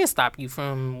dad did stop you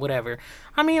from whatever.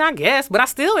 I mean, I guess, but I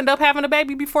still end up having a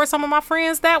baby before some of my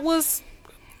friends that was,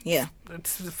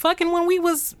 fucking when we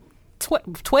was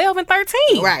 12 and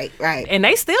 13. Right. And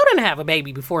they still didn't have a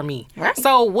baby before me. Right.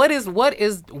 So what is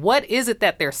it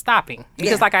that they're stopping?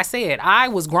 Because like I said, I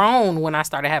was grown when I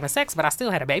started having sex, but I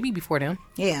still had a baby before them.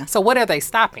 Yeah. So what are they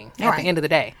stopping at the end of the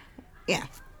day? Yeah.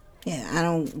 Yeah, I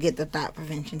don't get the thought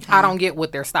prevention time. I don't get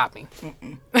what they're stopping.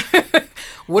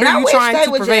 What and are you trying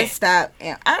to prevent? Just stop.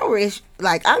 And I wish,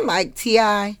 like, I like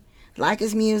T.I., like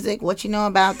his music, what you know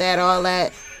about that, all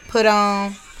that. Put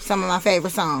on some of my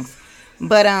favorite songs.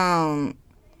 But I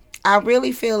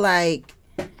really feel like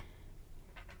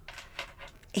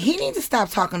he needs to stop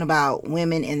talking about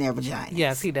women and their vaginas.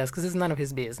 Yes, he does, because it's none of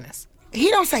his business. He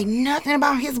don't say nothing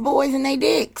about his boys and their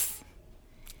dicks.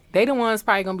 They the ones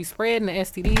probably gonna be spreading the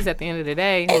STDs at the end of the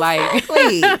day.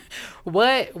 Exactly.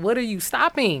 Like, what are you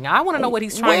stopping? I want to know what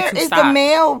he's trying to stop. Where is the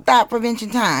male thought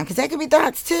prevention time? Because that could be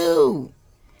thoughts too.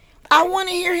 I want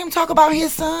to hear him talk about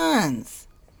his sons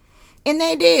and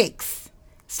their dicks.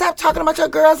 Stop talking about your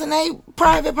girls and their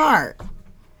private part.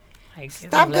 Like,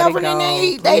 stop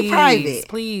governing they private.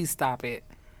 Please stop it.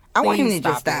 I want him to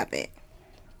just stop it.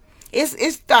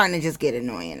 It's starting to just get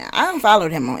annoying now. I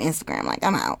unfollowed him on Instagram. Like,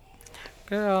 I'm out.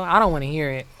 Girl, I don't want to hear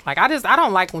it. Like, I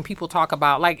don't like when people talk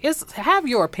about, like, have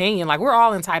your opinion. Like, we're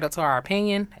all entitled to our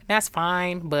opinion. That's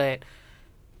fine, but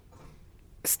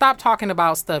stop talking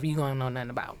about stuff you don't know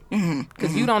nothing about.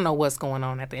 Because you don't know what's going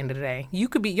on at the end of the day.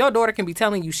 Your daughter can be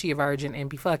telling you she a virgin and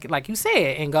be fucking, like you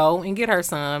said, and go and get her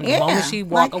some the moment she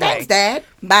walk away. Thanks, Dad.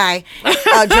 Bye.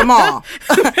 Jamal.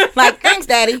 Like, thanks,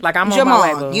 Daddy. Like, I'm Jamal,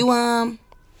 on my way, boo.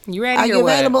 You ready? Are you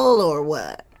available or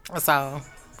what? So,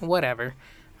 whatever.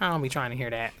 I don't be trying to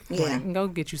hear that. Yeah. Like, go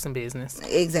get you some business.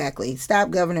 Exactly. Stop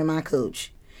governing my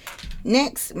cooch.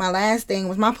 Next, my last thing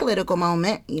was my political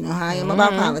moment. You know how I am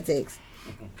about politics.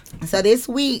 So this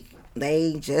week,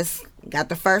 they just got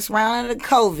the first round of the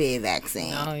COVID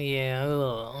vaccine. Oh, yeah.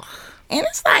 Ugh. And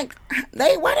it's like,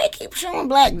 why they keep showing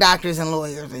black doctors and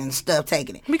lawyers and stuff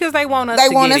taking it? Because they want us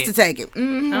to take it.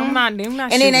 Mm-hmm. I'm not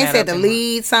and then they said the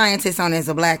lead scientist on it is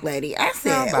a black lady. I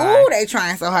said, ooh, they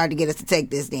trying so hard to get us to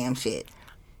take this damn shit.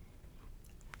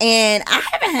 And I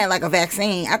haven't had like a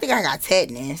vaccine. I think I got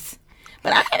tetanus.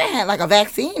 But I haven't had like a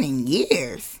vaccine in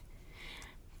years.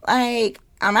 Like,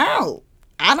 I'm out.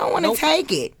 I don't want to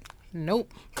take it.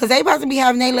 Nope. Because they about to be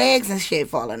having their legs and shit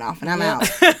falling off. And I'm out.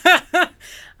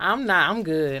 I'm not. I'm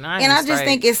good. I just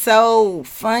think it's so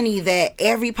funny that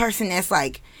every person that's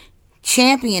like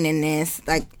championing this,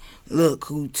 like, look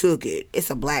who took it. It's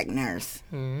a black nurse.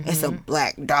 Mm-hmm. It's a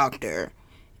black doctor.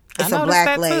 It's a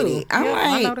black lady.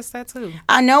 I noticed that too.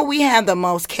 I know we have the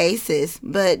most cases,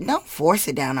 but don't force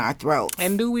it down our throats.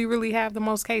 And do we really have the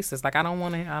most cases? Like, I don't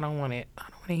want to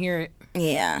hear it.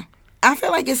 Yeah. I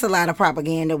feel like it's a lot of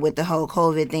propaganda with the whole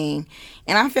COVID thing.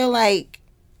 And I feel like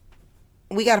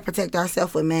we got to protect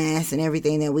ourselves with masks and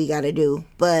everything that we got to do.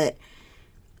 But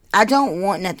I don't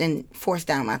want nothing forced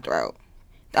down my throat.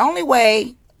 The only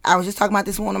way, I was just talking about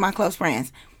this with one of my close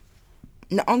friends.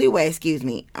 The only way,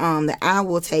 that I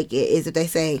will take it is if they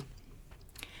say,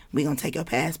 we're going to take your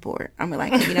passport. I'm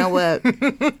like, you know what?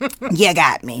 You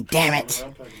got me. Damn it.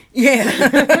 Yeah.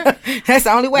 That's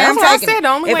the only way I'm taking it. The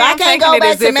only if way I I'm can't taking go it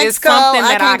back is to if Mexico, it's something I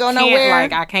that can't go nowhere.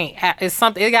 Like, I can't. It's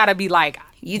something. It got to be like,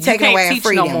 you taking away teach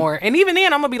freedom. no more. And even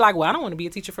then, I'm going to be like, well, I don't want to be a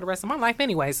teacher for the rest of my life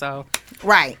anyway, so.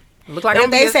 Right. Look like if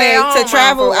I'm they say to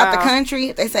travel out the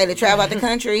country,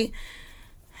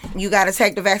 you got to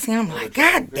take the vaccine. I'm like,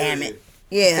 God damn it.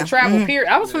 Yeah. The travel period.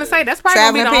 I was going to say, that's probably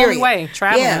going to be the only way.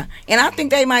 Traveling. Yeah. And I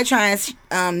think they might try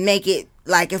and make it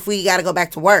like if we got to go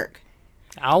back to work.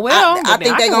 Oh, well. I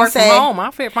think they're going to say.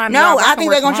 I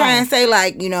think they're going to try and say,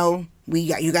 like, you know,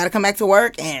 you got to come back to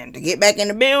work, and to get back in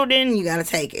the building, you got to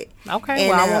take it. Okay.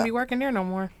 And, I won't be working there no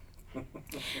more.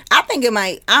 I think it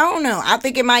might. I don't know. I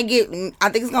think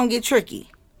it's going to get tricky.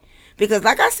 Because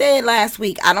like I said last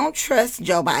week, I don't trust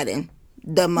Joe Biden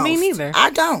the most. Me neither. I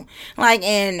don't. Like,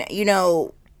 and, you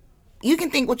know, you can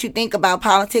think what you think about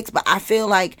politics, but I feel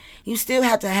like you still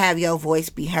have to have your voice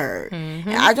be heard. Mm-hmm.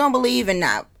 And I don't believe in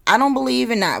not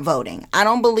voting. I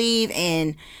don't believe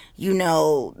in, you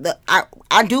know,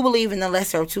 I do believe in the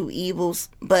lesser of two evils,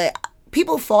 but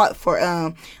people fought for,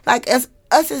 like us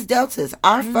as Deltas,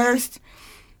 our first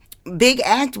big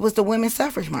act was the women's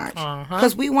suffrage march.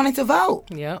 Because we wanted to vote.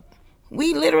 Yep.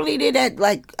 We literally did that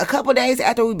like a couple days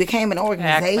after we became an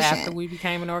organization. After we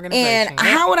became an organization. And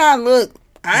how would I look?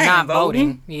 I not ain't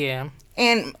voting. Yeah.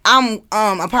 And I'm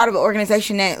a part of an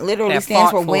organization that literally That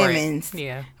stands fought for for women's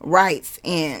Yeah. rights.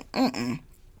 And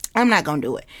I'm not going to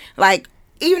do it. Like,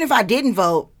 even if I didn't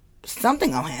vote,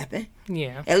 something going to happen.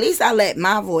 Yeah. At least I let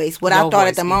my voice, what Your I thought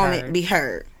at voice the be moment, heard. be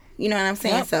heard. You know what I'm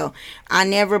saying? Yep. So I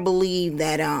never believed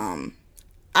that.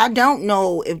 I don't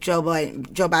know if Joe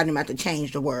Biden about to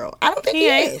change the world. I don't think he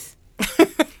ain't. is.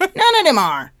 None of them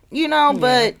are. You know,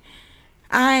 but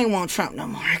I ain't want Trump no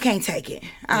more. I can't take it.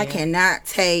 I cannot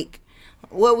take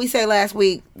what we said last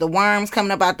week. The worms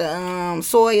coming up out the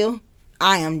soil.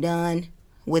 I am done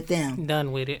with them.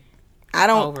 Done with it. I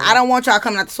don't. Over I don't want y'all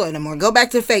coming out the soil no more. Go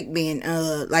back to fake being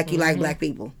like you like black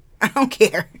people. I don't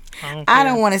care. I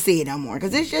don't want to see it no more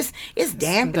because it's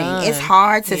dampening. done. It's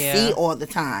hard to Yeah. see all the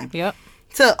time. Yep.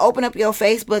 To open up your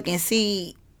Facebook and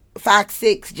see Fox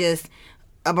 6 just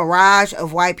a barrage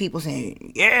of white people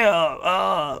saying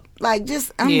like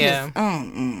just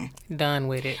Done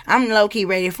with it. I'm low key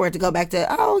ready for it to go back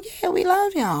to we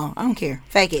love y'all. I don't care.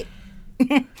 Fake it. I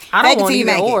Fake don't it want till you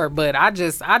either make it. or, but I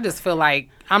just feel like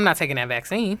I'm not taking that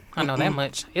vaccine. I know that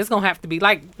much. It's gonna have to be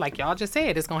like y'all just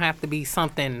said. It's gonna have to be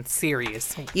something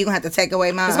serious. You gonna have to take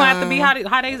away my. It's gonna have to be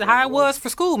how it was for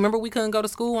school. Remember, we couldn't go to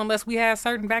school unless we had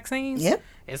certain vaccines. Yep.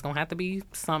 It's gonna have to be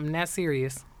something that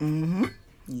serious.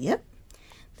 Yep.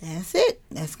 That's it.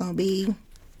 That's gonna be.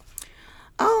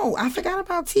 Oh, I forgot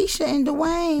about Tisha and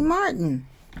Dwayne Martin.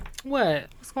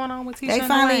 What's going on with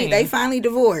Tisha? They finally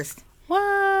divorced.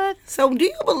 What? So, do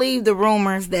you believe the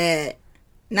rumors that,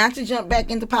 not to jump back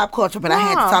into pop culture, but I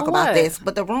had to talk about this,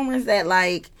 but the rumors that,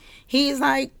 like, he's,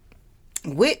 like,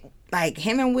 with, like,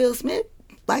 him and Will Smith,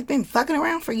 like, been fucking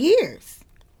around for years.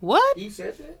 What? He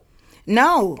said that?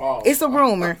 No, it's a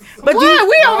rumor. But What?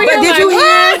 We over here did like, you hear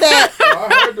what? that?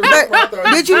 I heard the rumor. I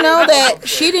thought Did you know that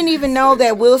she didn't even know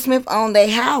that Will Smith owned their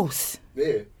house?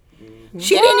 Yeah.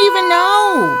 She didn't even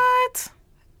know. What?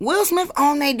 Will Smith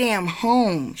owned their damn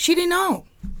home. She didn't know.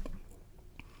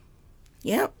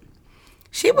 Yep.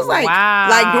 She was like,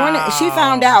 Wow. she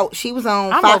found out she was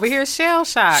on I'm Fox. over here shell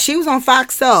shocked. She was on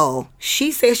Fox Soul.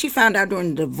 She said she found out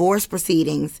during the divorce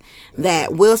proceedings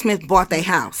that Will Smith bought their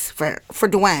house for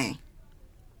Dwayne.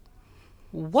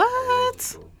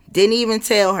 What? Didn't even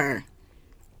tell her.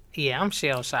 Yeah, I'm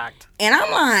shell shocked. And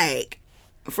I'm like,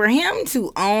 for him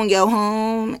to own your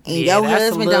home and Yeah, your that's a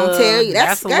husband little- don't tell you,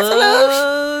 that's a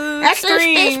little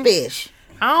extreme. fish.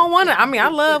 I don't want to. I mean, I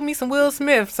love me some Will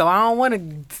Smith, so I don't want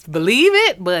to believe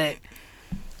it. But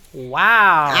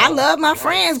wow, I love my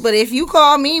friends, but if you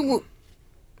call me,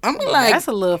 I'm be like, that's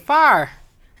a little far.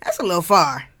 that's a little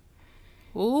far.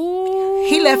 Ooh,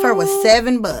 He left her with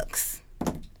 $7.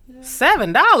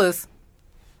 $7.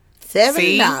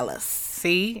 $7.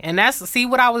 See, and that's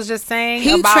what I was just saying.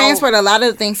 He about, transferred a lot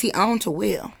of the things he owned to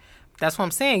Will. That's what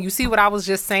I'm saying. You see what I was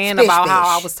just saying Spish, about how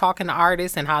spish. I was talking to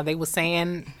artists and how they were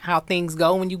saying how things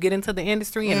go when you get into the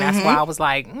industry, and that's why I was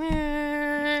like,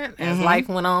 as life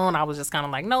went on, I was just kind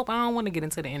of like, nope, I don't want to get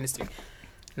into the industry.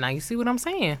 Now you see what I'm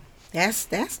saying. That's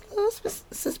a little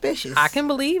suspicious. I can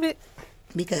believe it.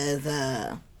 because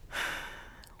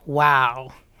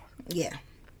Wow. yeah, I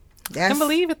that's can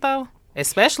believe it though.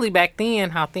 Especially back then,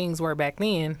 how things were back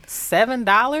then.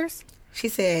 $7? She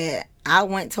said, I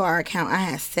went to our account. I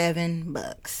had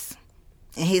 $7,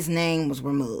 and his name was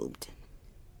removed.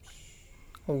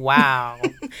 Wow.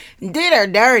 Did her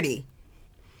dirty.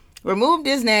 Removed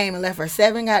his name and left her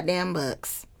 $7 goddamn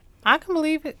bucks. I can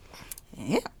believe it.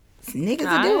 Yeah, it's niggas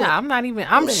to do it. I'm not even.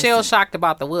 I'm Listen. shell shocked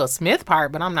about the Will Smith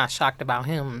part, but I'm not shocked about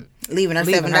him Leaving her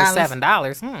leaving $7. her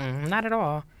 $7. Not at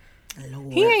all.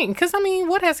 Lord. He ain't, because I mean,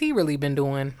 what has he really been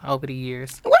doing over the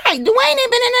years? Right, Dwayne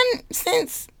ain't been in none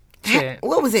since. Shit.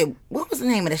 What was it? What was the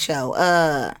name of the show?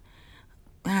 I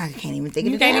can't even think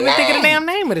of You the can't damn even think of the name. damn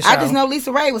name of the show. I just know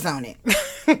Lisa Ray was on it.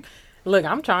 Look,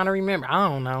 I'm trying to remember. I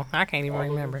don't know. I can't even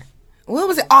remember. What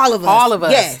was it? All of Us. All of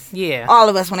Us. Yes. Yeah. All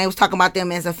of Us when they was talking about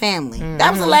them as a family.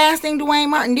 That was the last thing Dwayne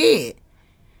Martin did.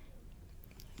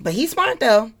 But he's smart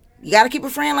though. You got to keep a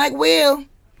friend like Will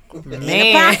in the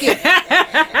Man. pocket.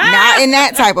 Not in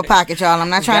that type of pocket, y'all. I'm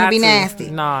not trying to be nasty.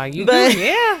 Nah, you But- do.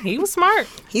 Yeah, he was smart.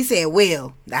 He said,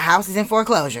 Will, the house is in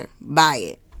foreclosure. Buy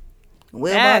it.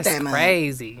 Will That's bought that money.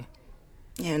 crazy.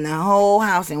 And the whole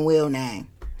house in Will name.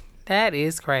 That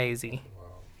is crazy.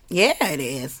 Yeah, it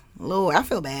is. Lord, I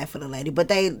feel bad for the lady. But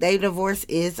they divorce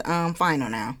is final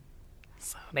now.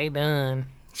 So they done.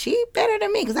 She better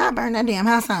than me because I burned that damn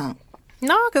house down.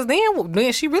 No, because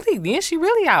then she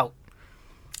really out.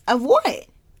 Of what?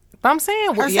 But I'm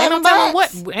saying, Her ain't no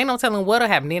 $7. ain't no telling what'll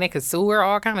happen. Then they could sue her,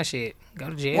 all kind of shit. Go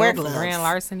to jail Wear for gloves. grand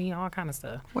larceny, all kind of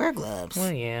stuff. Wear gloves.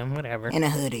 Well, yeah, whatever. And a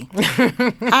hoodie.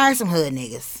 Hire some hood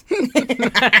niggas.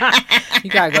 You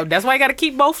gotta go. That's why you gotta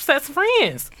keep both sets of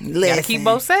friends. You gotta keep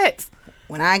both sets.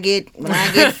 When I get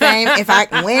famous, if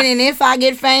I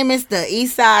get famous, the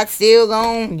East Side still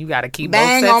gon' You gotta keep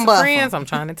bang both sets on of Buffalo. friends. I'm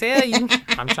trying to tell you.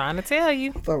 I'm trying to tell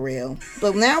you. For real.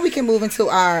 But now we can move into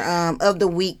our of the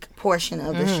week portion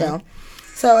of the Mm-hmm. show.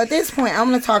 So at this point, I'm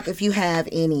gonna talk if you have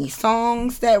any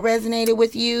songs that resonated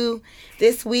with you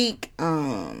this week.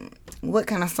 What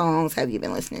kind of songs have you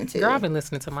been listening to? Girl, I've been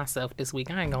listening to myself this week.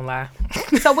 I ain't gonna lie.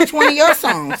 So which one of your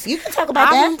songs? You can talk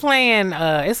about I've been that. playing.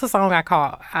 It's a song I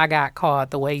got called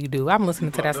 "The Way You Do." I'm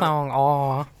listening to that song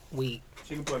all week.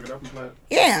 She can plug it up and play it.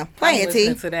 Yeah, play I'm it,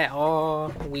 listening T. to that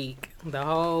all week, the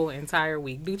whole entire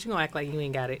week. Dude, you gonna act like you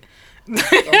ain't got it?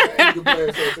 Okay, you can play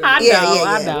it so it's in I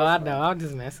know, there. I know. I'm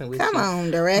just messing with Come you. on,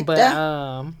 director. But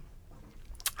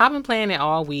I've been playing it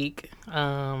all week.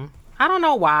 I don't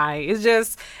know why. It's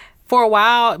just for a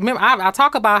while. Remember, I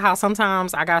talk about how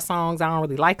sometimes I got songs I don't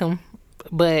really like them,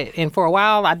 and for a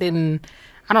while I didn't.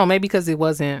 I don't know, maybe because it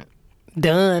wasn't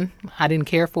done. I didn't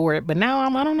care for it. But now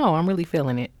I don't know. I'm really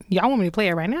feeling it. Y'all want me to play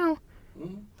it right now?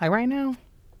 Like right now?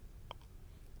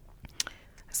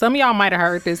 Some of y'all might have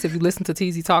heard this. If you listened to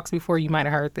TZ Talks before, you might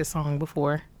have heard this song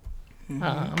before.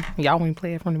 Y'all want me to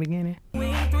play it from the beginning?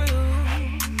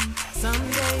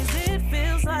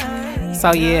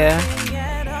 So yeah,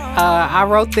 I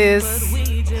wrote this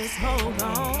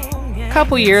a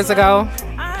couple years ago,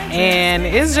 and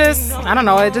it's just, I don't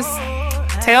know, it just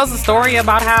tells a story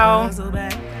about how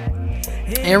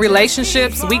in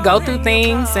relationships we go through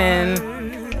things, and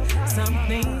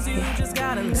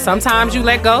sometimes you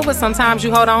let go, but sometimes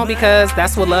you hold on, because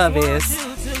that's what love is.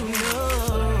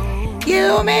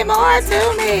 You mean more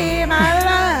to me, my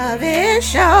love is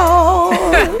show.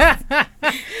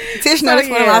 Tish know this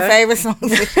one of my favorite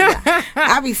songs.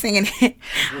 I be singing it.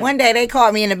 One day they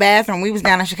called me in the bathroom. We was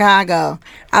down in Chicago.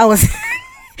 I was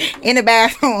in the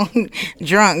bathroom,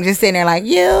 drunk, just sitting there like,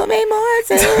 you mean more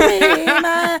to me,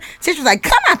 my... Tish was like,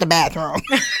 come out the bathroom.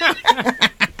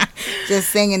 Just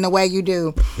singing The Way You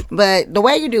Do. But The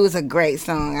Way You Do is a great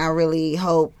song. I really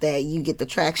hope that you get the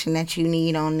traction that you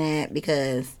need on that,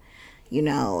 because, you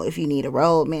know, if you need a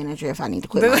road manager, if I need to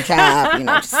quit my job, you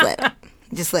know,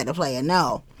 just let the player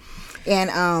know.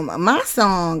 And my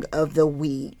song of the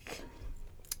week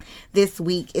this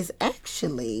week is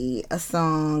actually a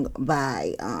song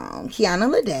by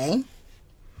Kiana Lede.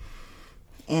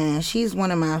 And she's one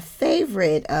of my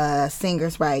favorite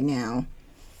singers right now.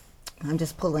 I'm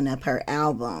just pulling up her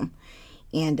album,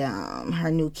 and her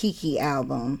new Kiki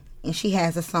album. And she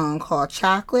has a song called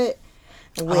Chocolate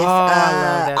with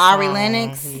Ari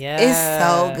Lennox. Yes. It's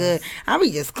so good. I'll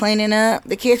be just cleaning up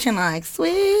the kitchen like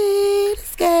sweet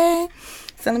escape.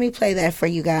 So let me play that for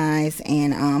you guys,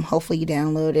 and hopefully you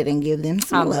download it and give them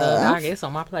some love. I guess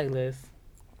on my playlist.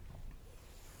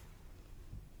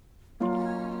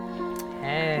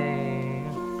 Hey.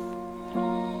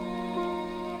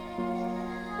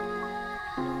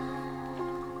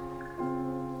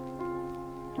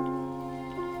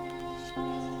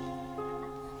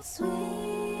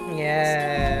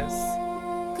 Yes.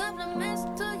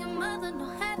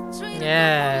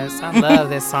 Yes, I love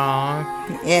this song.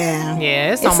 Yeah.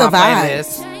 Yeah, it's on my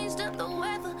playlist.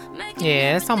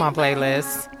 Yeah, it's on my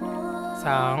playlist.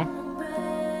 So,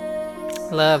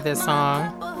 love this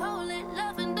song.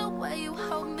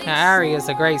 Now, Ari is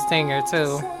a great singer,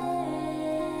 too.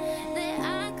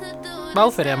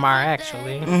 Both of them are,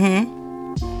 actually.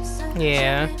 Mm-hmm.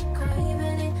 Yeah.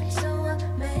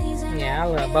 Yeah, I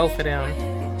love both of them.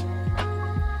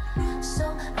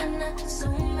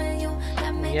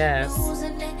 Yes.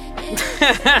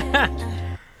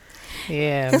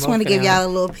 Yeah. Just want to give y'all a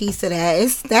little piece of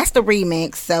that. That's the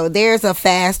remix. So there's a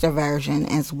faster version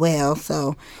as well.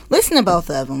 So listen to both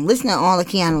of them. Listen to all of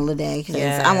Kiana Lede, because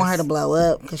I want her to blow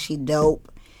up, because she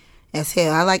dope as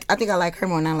hell. I think I like her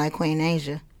more than I like Queen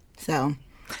Asia. So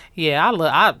yeah, I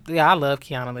love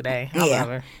Kiana Lede. I love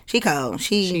her. She cold.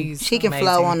 She can amazing.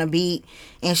 flow on the beat,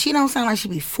 and she don't sound like she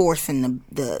be forcing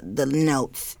the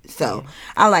notes. So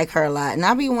I like her a lot, and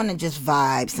I be wanting to just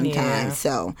vibe sometimes. Yeah.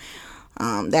 So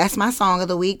that's my song of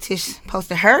the week. Tish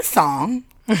posted her song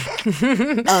of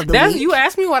the week. You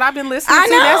asked me what I've been listening I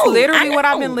to. know. That's literally what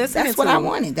I've been listening That's to. what I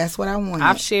wanted. That's what I wanted.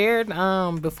 I've shared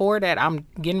before that I'm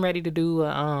getting ready to do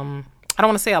a I don't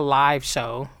want to say a live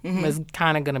show. It's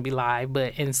kind of going to be live,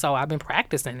 and so I've been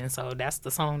practicing, and so that's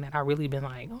the song that I really been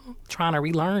like trying to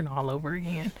relearn all over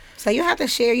again. So you have to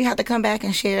share. You have to come back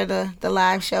and share the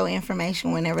live show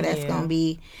information whenever that's going to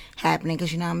be happening,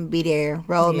 because I'm going to be there,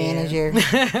 road manager,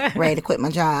 ready to quit my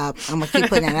job. I'm going to keep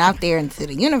putting it out there into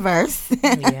the universe.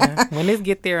 When it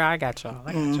get there, I got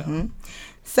y'all. Y'all.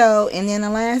 So, and then the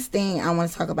last thing I want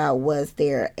to talk about was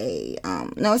there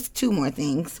no, it's two more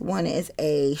things. One is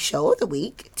a show of the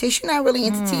week. Tish, you're not really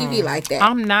into TV like that.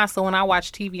 I'm not. So when I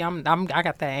watch TV, I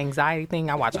got that anxiety thing.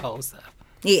 I watch old stuff.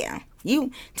 Yeah.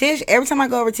 Tish, every time I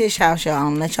go over to Tish's house, y'all, I'm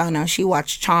going to let y'all know, she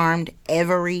watched Charmed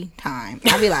every time.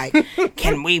 I be like,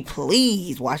 can we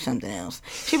please watch something else?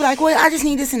 She be like, well, I just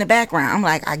need this in the background. I'm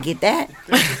like, I get that.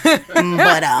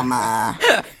 But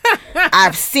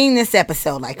I've seen this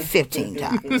episode like 15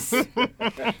 times.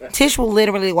 Tish will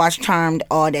literally watch Charmed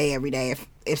all day, every day.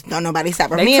 If don't nobody stop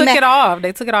her. They took it off.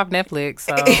 They took it off Netflix.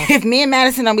 So. If me and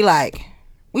Madison don't be like,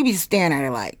 we be staring at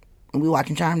her like, are we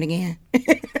watching Charmed again?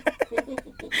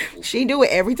 She do it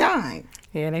every time.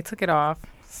 Yeah, they took it off.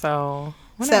 So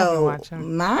what have I been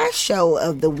watching? My show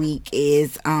of the week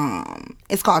is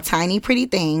it's called Tiny Pretty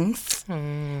Things.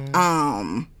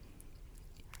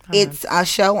 It's a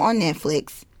show on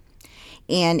Netflix,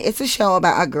 and it's a show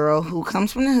about a girl who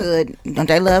comes from the hood. Don't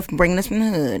they love bringing us from the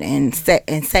hood and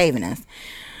saving us?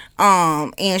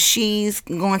 And she's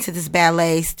going to this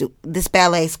ballet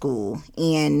school,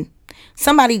 and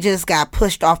somebody just got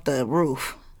pushed off the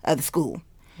roof of the school.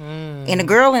 And a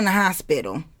girl in the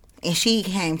hospital, and she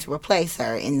came to replace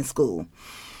her in the school.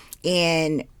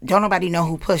 And don't nobody know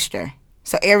who pushed her.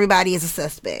 So everybody is a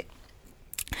suspect.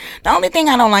 The only thing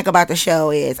I don't like about the show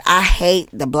is I hate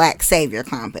the black savior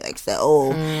complex.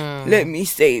 Let me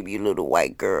save you, little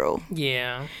white girl.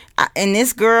 Yeah. And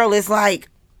this girl is like,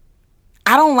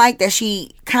 I don't like that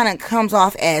she kind of comes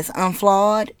off as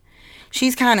unflawed.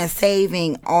 She's kind of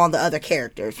saving all the other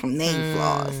characters from their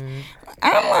flaws.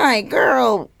 I'm like,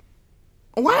 girl,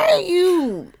 why are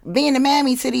you being a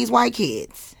mammy to these white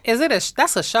kids?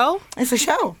 That's a show? It's a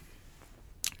show.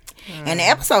 And the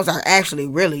episodes are actually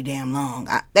really damn long.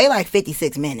 They like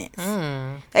 56 minutes.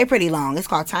 They pretty long. It's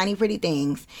called Tiny Pretty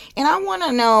Things. And I want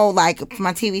to know, like, for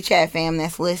my TV chat fam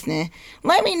that's listening,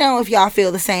 let me know if y'all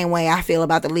feel the same way I feel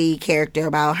about the lead character,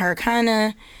 about her kind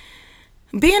of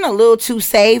being a little too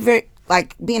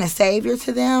like being a savior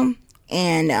to them.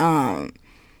 And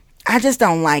I just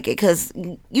don't like it, because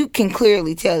you can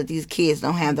clearly tell that these kids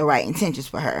don't have the right intentions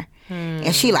for her.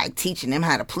 And she like teaching them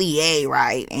how to plie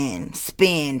right and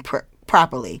spin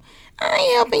properly. I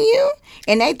ain't helping you.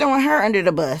 And they throwing her under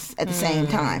the bus at the same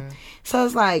time. So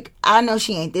it's like, I know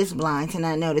she ain't this blind to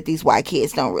not know that these white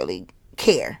kids don't really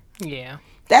care. Yeah.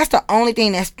 That's the only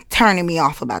thing that's turning me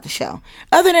off about the show.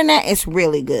 Other than that, it's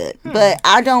really good. But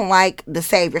I don't like the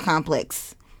savior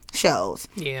complex shows.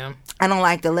 Yeah. I don't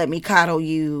like the let me coddle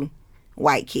you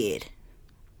white kid.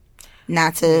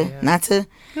 Not to.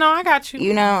 No, I got you.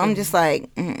 You know, I'm just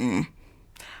like, mm-mm.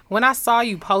 When I saw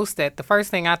you post that, the first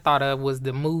thing I thought of was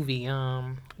the movie,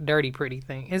 Dirty Pretty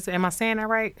Thing. Am I saying that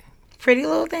right? Pretty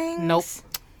Little Things? Nope.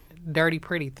 Dirty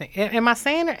Pretty Thing. Am I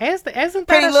saying it? Isn't that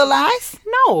Pretty Little Lies?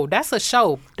 No, that's a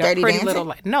show. Dirty Pretty Dancing? Little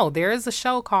Lies. No, there is a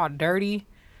show called Dirty.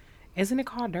 Isn't it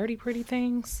called Dirty Pretty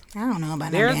Things? I don't know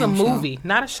about that. There's a movie,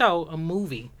 not a show, a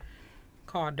movie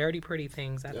called Dirty Pretty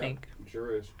Things, I think.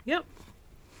 Sure is. Yep.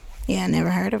 Yeah, I never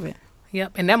heard of it.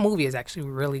 Yep, and that movie is actually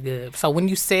really good. So when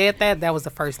you said that was the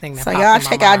first thing that So popped y'all in my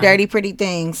check out mind. Dirty Pretty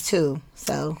Things too.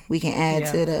 So we can add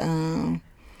Yeah. to the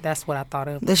That's what I thought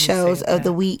of. the shows of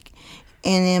the week.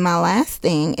 And then my last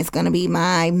thing is going to be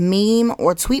my meme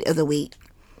or tweet of the week.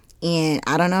 And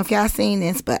I don't know if y'all seen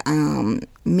this, but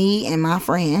me and my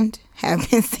friend have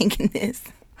been thinking this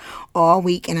all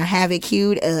week, and I have it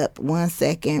queued up. 1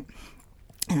 second,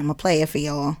 and I'm gonna play it for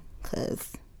y'all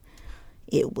because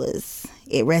it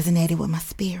resonated with my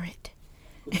spirit.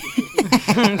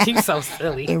 She's so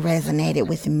silly. It resonated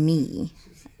with me.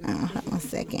 Hold on 1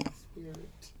 second.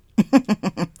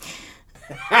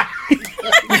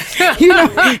 you know,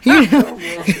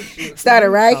 started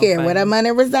right So here. funny. Where the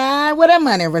money reside? Where the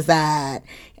money reside?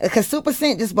 Because Super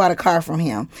Cent just bought a car from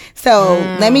him. So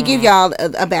let me give y'all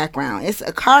a background. It's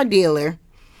a car dealer.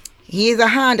 He is a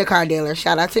Honda car dealer.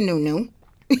 Shout out to Nunu.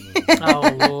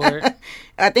 Oh Lord.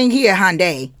 I think he a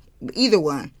Hyundai. Either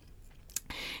one.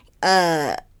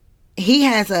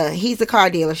 He's a car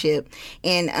dealership,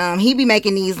 and he be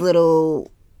making these little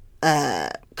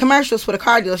commercials for the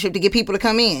car dealership to get people to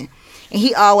come in. And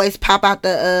he always pop out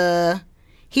the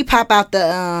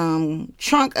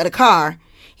trunk of the car,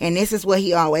 and this is what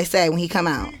he always say when he come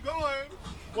out. Going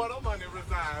where the money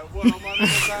reside.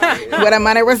 Where the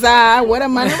money reside? Where the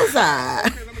money reside?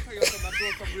 Okay, let me tell you something. I'm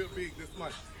doing something real big this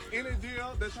month. Any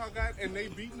deal that y'all got and they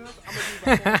beating us, I'm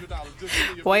gonna give you $400. Just give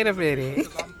me your Wait a minute.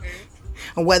 because I'm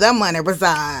in. Where the money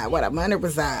reside? Where the money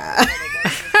reside?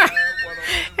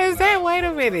 Is that, wait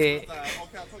a minute. Okay, I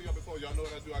told y'all before. Y'all know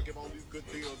what I do. I give all these good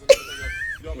deals and everything else.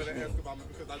 Y'all better ask about me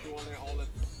because I do all the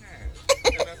time.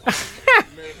 And that's why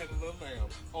Mary had a little lamb.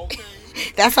 Okay?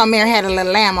 That's how Mary had a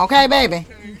little lamb, okay, baby?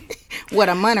 Where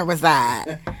the money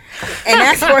reside. And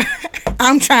that's where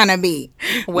I'm trying to be.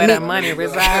 Where the money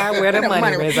reside, where the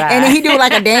money reside. And then he do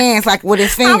like a dance, like with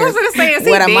his fingers. I was gonna say, is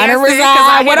he where the money dancing? 'Cause reside,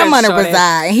 I where hear the money that short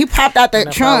reside. And he popped out the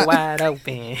The trunk. boat wide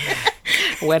open.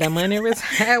 Where the money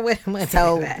reside, where the money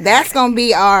So reside. that's gonna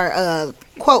be our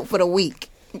quote for the week.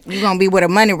 You're gonna be where the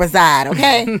money reside,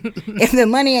 okay? If the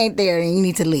money ain't there, then you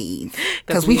need to leave.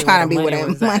 Because we trying to be where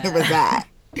the money reside.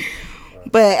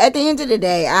 But at the end of the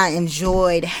day, I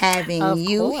enjoyed having Of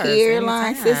you course, here,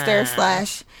 line anytime.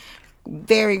 sister /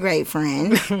 very great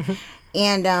friend.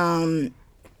 And I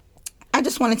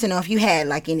just wanted to know if you had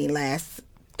like any last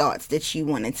thoughts that you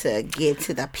wanted to give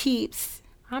to the peeps.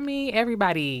 I mean,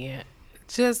 everybody,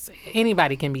 just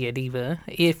anybody can be a diva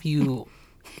if you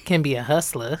can be a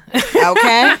hustler.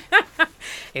 Okay?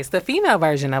 It's the female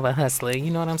version of a hustler. You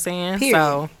know what I'm saying? Period.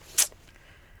 So,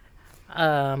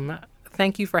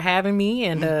 thank you for having me.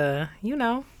 And, you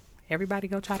know, everybody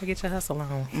go try to get your hustle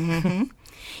on.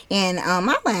 And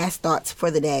my last thoughts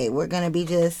for the day, we're going to be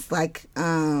just like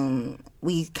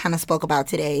we kind of spoke about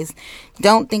today's.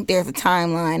 Don't think there's a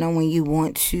timeline on when you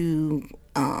want to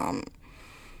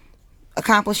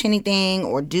accomplish anything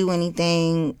or do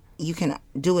anything. You can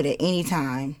do it at any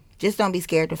time. Just don't be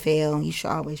scared to fail. You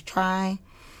should always try.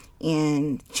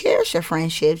 And cherish your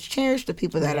friendships. Cherish the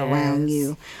people that are around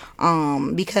you.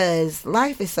 Because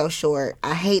life is so short.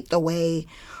 I hate the way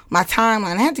my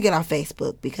timeline, I had to get off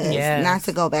Facebook because not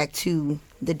to go back to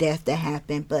the death that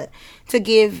happened, but to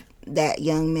give that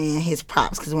young man his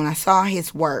props. Because when I saw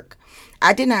his work,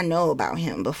 I did not know about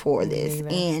him before this.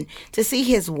 And to see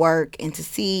his work and to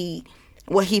see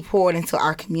what he poured into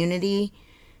our community,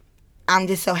 I'm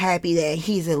just so happy that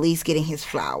he's at least getting his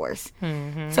flowers.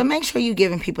 So make sure you're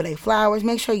giving people their flowers.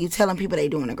 Make sure you're telling people they're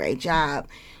doing a great job.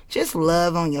 Just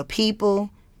love on your people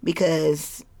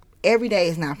because every day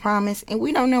is not promised, and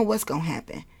we don't know what's going to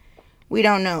happen. We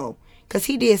don't know. Because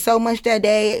he did so much that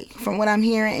day, from what I'm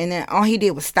hearing, and then all he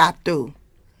did was stop through.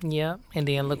 Yep. And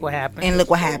then look what happened. And look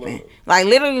what happened. Like,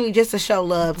 literally just to show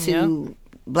love to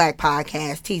Black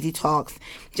Podcast, TZ Talks.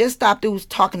 Just stopped through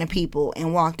talking to people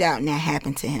and walked out, and that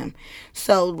happened to him.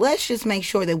 So let's just make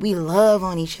sure that we love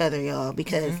on each other, y'all,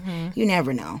 because you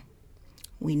never know.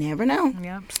 We never know.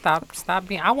 Yep. Stop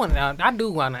being. I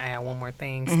do want to add one more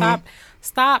thing.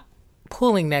 Stop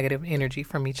pulling negative energy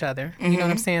from each other. You know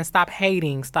what I'm saying? Stop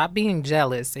hating. Stop being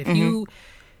jealous. If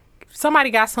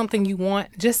somebody got something you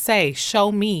want, just say, show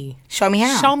me. Show me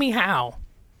how. Show me how.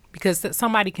 Because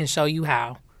somebody can show you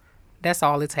how. That's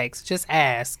all it takes. Just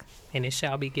ask, and it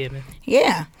shall be given.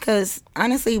 Yeah, because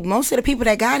honestly, most of the people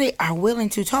that got it are willing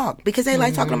to talk because they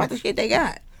like talking about the shit they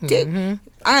got.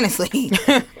 Honestly.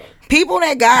 People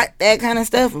that got that kind of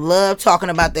stuff love talking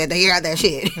about that. They got that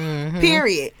shit.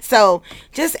 Period. So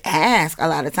just ask a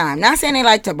lot of time. Not saying they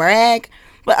like to brag,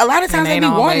 but a lot of times they be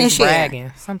wanting to share.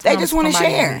 Bragging. Sometimes they just want to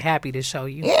share. Be happy to show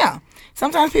you. Yeah.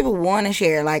 Sometimes people want to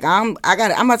share. Like I'm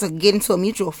about to get into a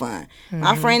mutual fund.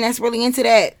 My friend that's really into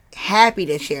that, happy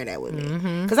to share that with me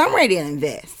because I'm ready to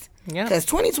invest. Because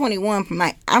 2021,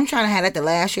 I'm trying to have that the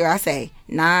last year. I say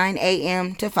 9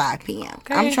 a.m. to 5 p.m.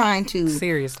 Okay. I'm trying to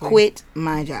quit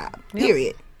my job.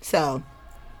 Period. So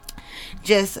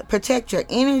just protect your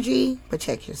energy,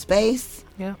 protect your space,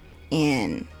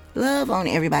 and love on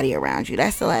everybody around you.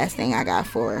 That's the last thing I got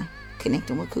for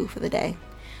Connecting with Koo for the day.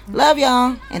 Love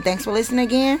y'all, and thanks for listening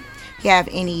again. If you have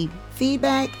any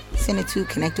feedback, send it to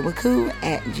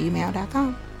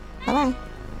connectedwithkoo@gmail.com. Bye-bye.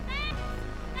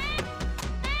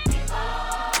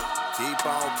 Keep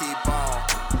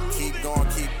on,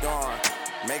 keep going,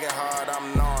 make it hard,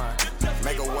 I'm knowing,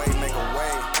 make a way,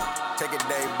 take it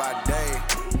day by day,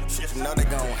 shit you know they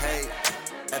gon' hate,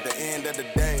 at the end of the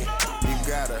day, you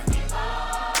gotta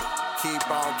keep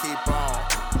on, keep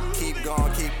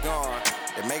going,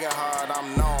 and make it hard,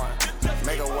 I'm knowing,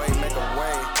 make a way,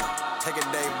 take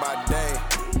it day by day,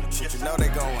 shit you know they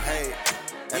gon' hate,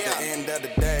 at the end of the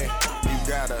day.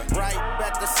 Right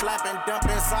back to slap and dump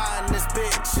inside this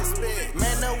bitch.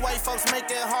 Man, the white folks make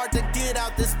it hard to get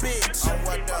out this bitch.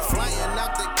 Flying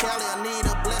out to Cali, I need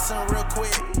a blessing real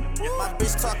quick. My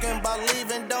bitch talking about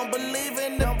leaving, don't believe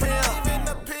in the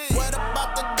pimp. What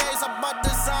about the days I bought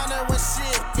designer and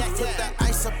shit? Put the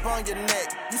ice ice up on your neck.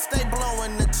 You stay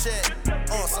blowing the check.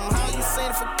 Somehow you seem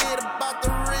to forget about the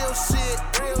real shit.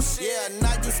 Yeah,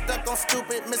 now you stuck on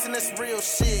stupid, missing this real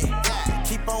shit. Yeah.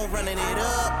 Keep on running it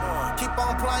up, keep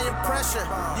on applying pressure.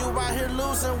 You out here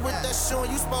losing with that shoe,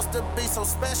 and you supposed to be so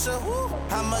special.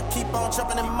 I'ma keep on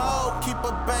jumping in mode, keep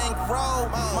a bank roll.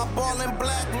 My ball in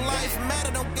black life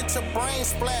matter, don't get your brain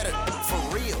splattered. For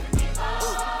real.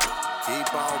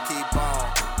 Keep on, keep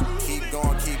on, keep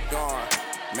going, keep going.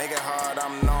 Make it hard,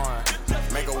 I'm knowing.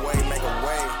 Make a way,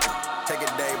 take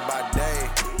it day by day.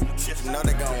 You know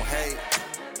they gon' hate.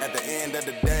 At the end of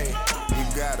the day, you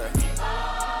gotta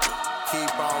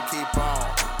keep on,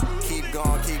 keep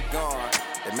going, keep going.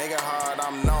 They make it hard,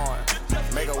 I'm knowing.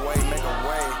 Make a way,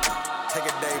 take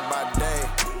it day by day.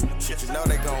 You know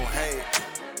they gon' hate.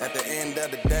 At the end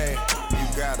of the day, you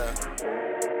gotta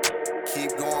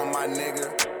keep going, my nigga.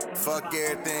 Fuck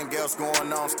everything else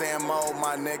going on, stay in mode,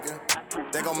 my nigga.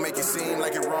 They gon' make it seem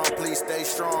like you're wrong, please stay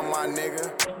strong, my nigga.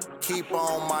 Keep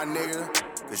on, my nigga,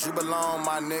 cause you belong,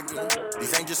 my nigga.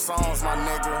 These ain't just songs, my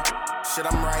nigga. Shit,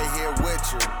 I'm right here with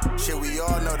you. Shit, we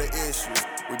all know the issues.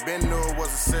 We been knew it was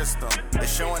a system. They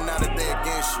showing now that they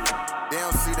against you. They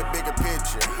don't see the bigger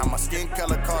picture. How my skin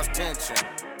color cause tension.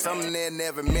 Something they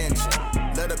never mention.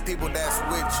 Love the people that's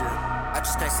with you. I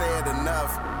just can't say it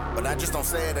enough, but I just don't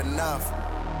say it enough.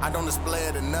 I don't display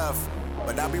it enough,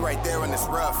 but I'll be right there when it's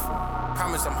rough.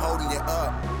 Promise I'm holding you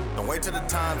up. Don't wait till the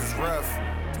times is rough.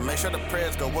 To make sure the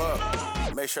prayers go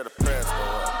up. Make sure the prayers go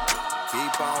up.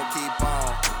 Keep on,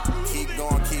 keep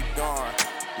going, keep going.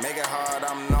 Make it hard,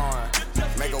 I'm knowing.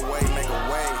 Make a way,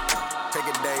 take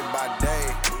it day by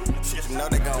day. You know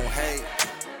they gon' hate.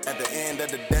 At the end of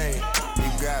the day,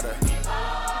 you gotta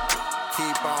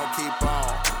keep on,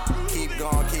 keep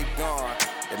going, keep going.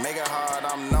 They make it hard,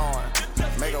 I'm knowing.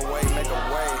 Make a way,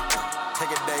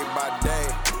 take it day by day.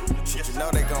 You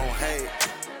know they gon' hate.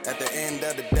 At the end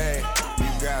of the day, you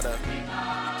gotta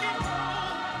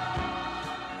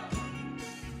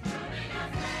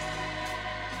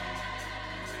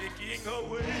making a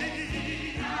way.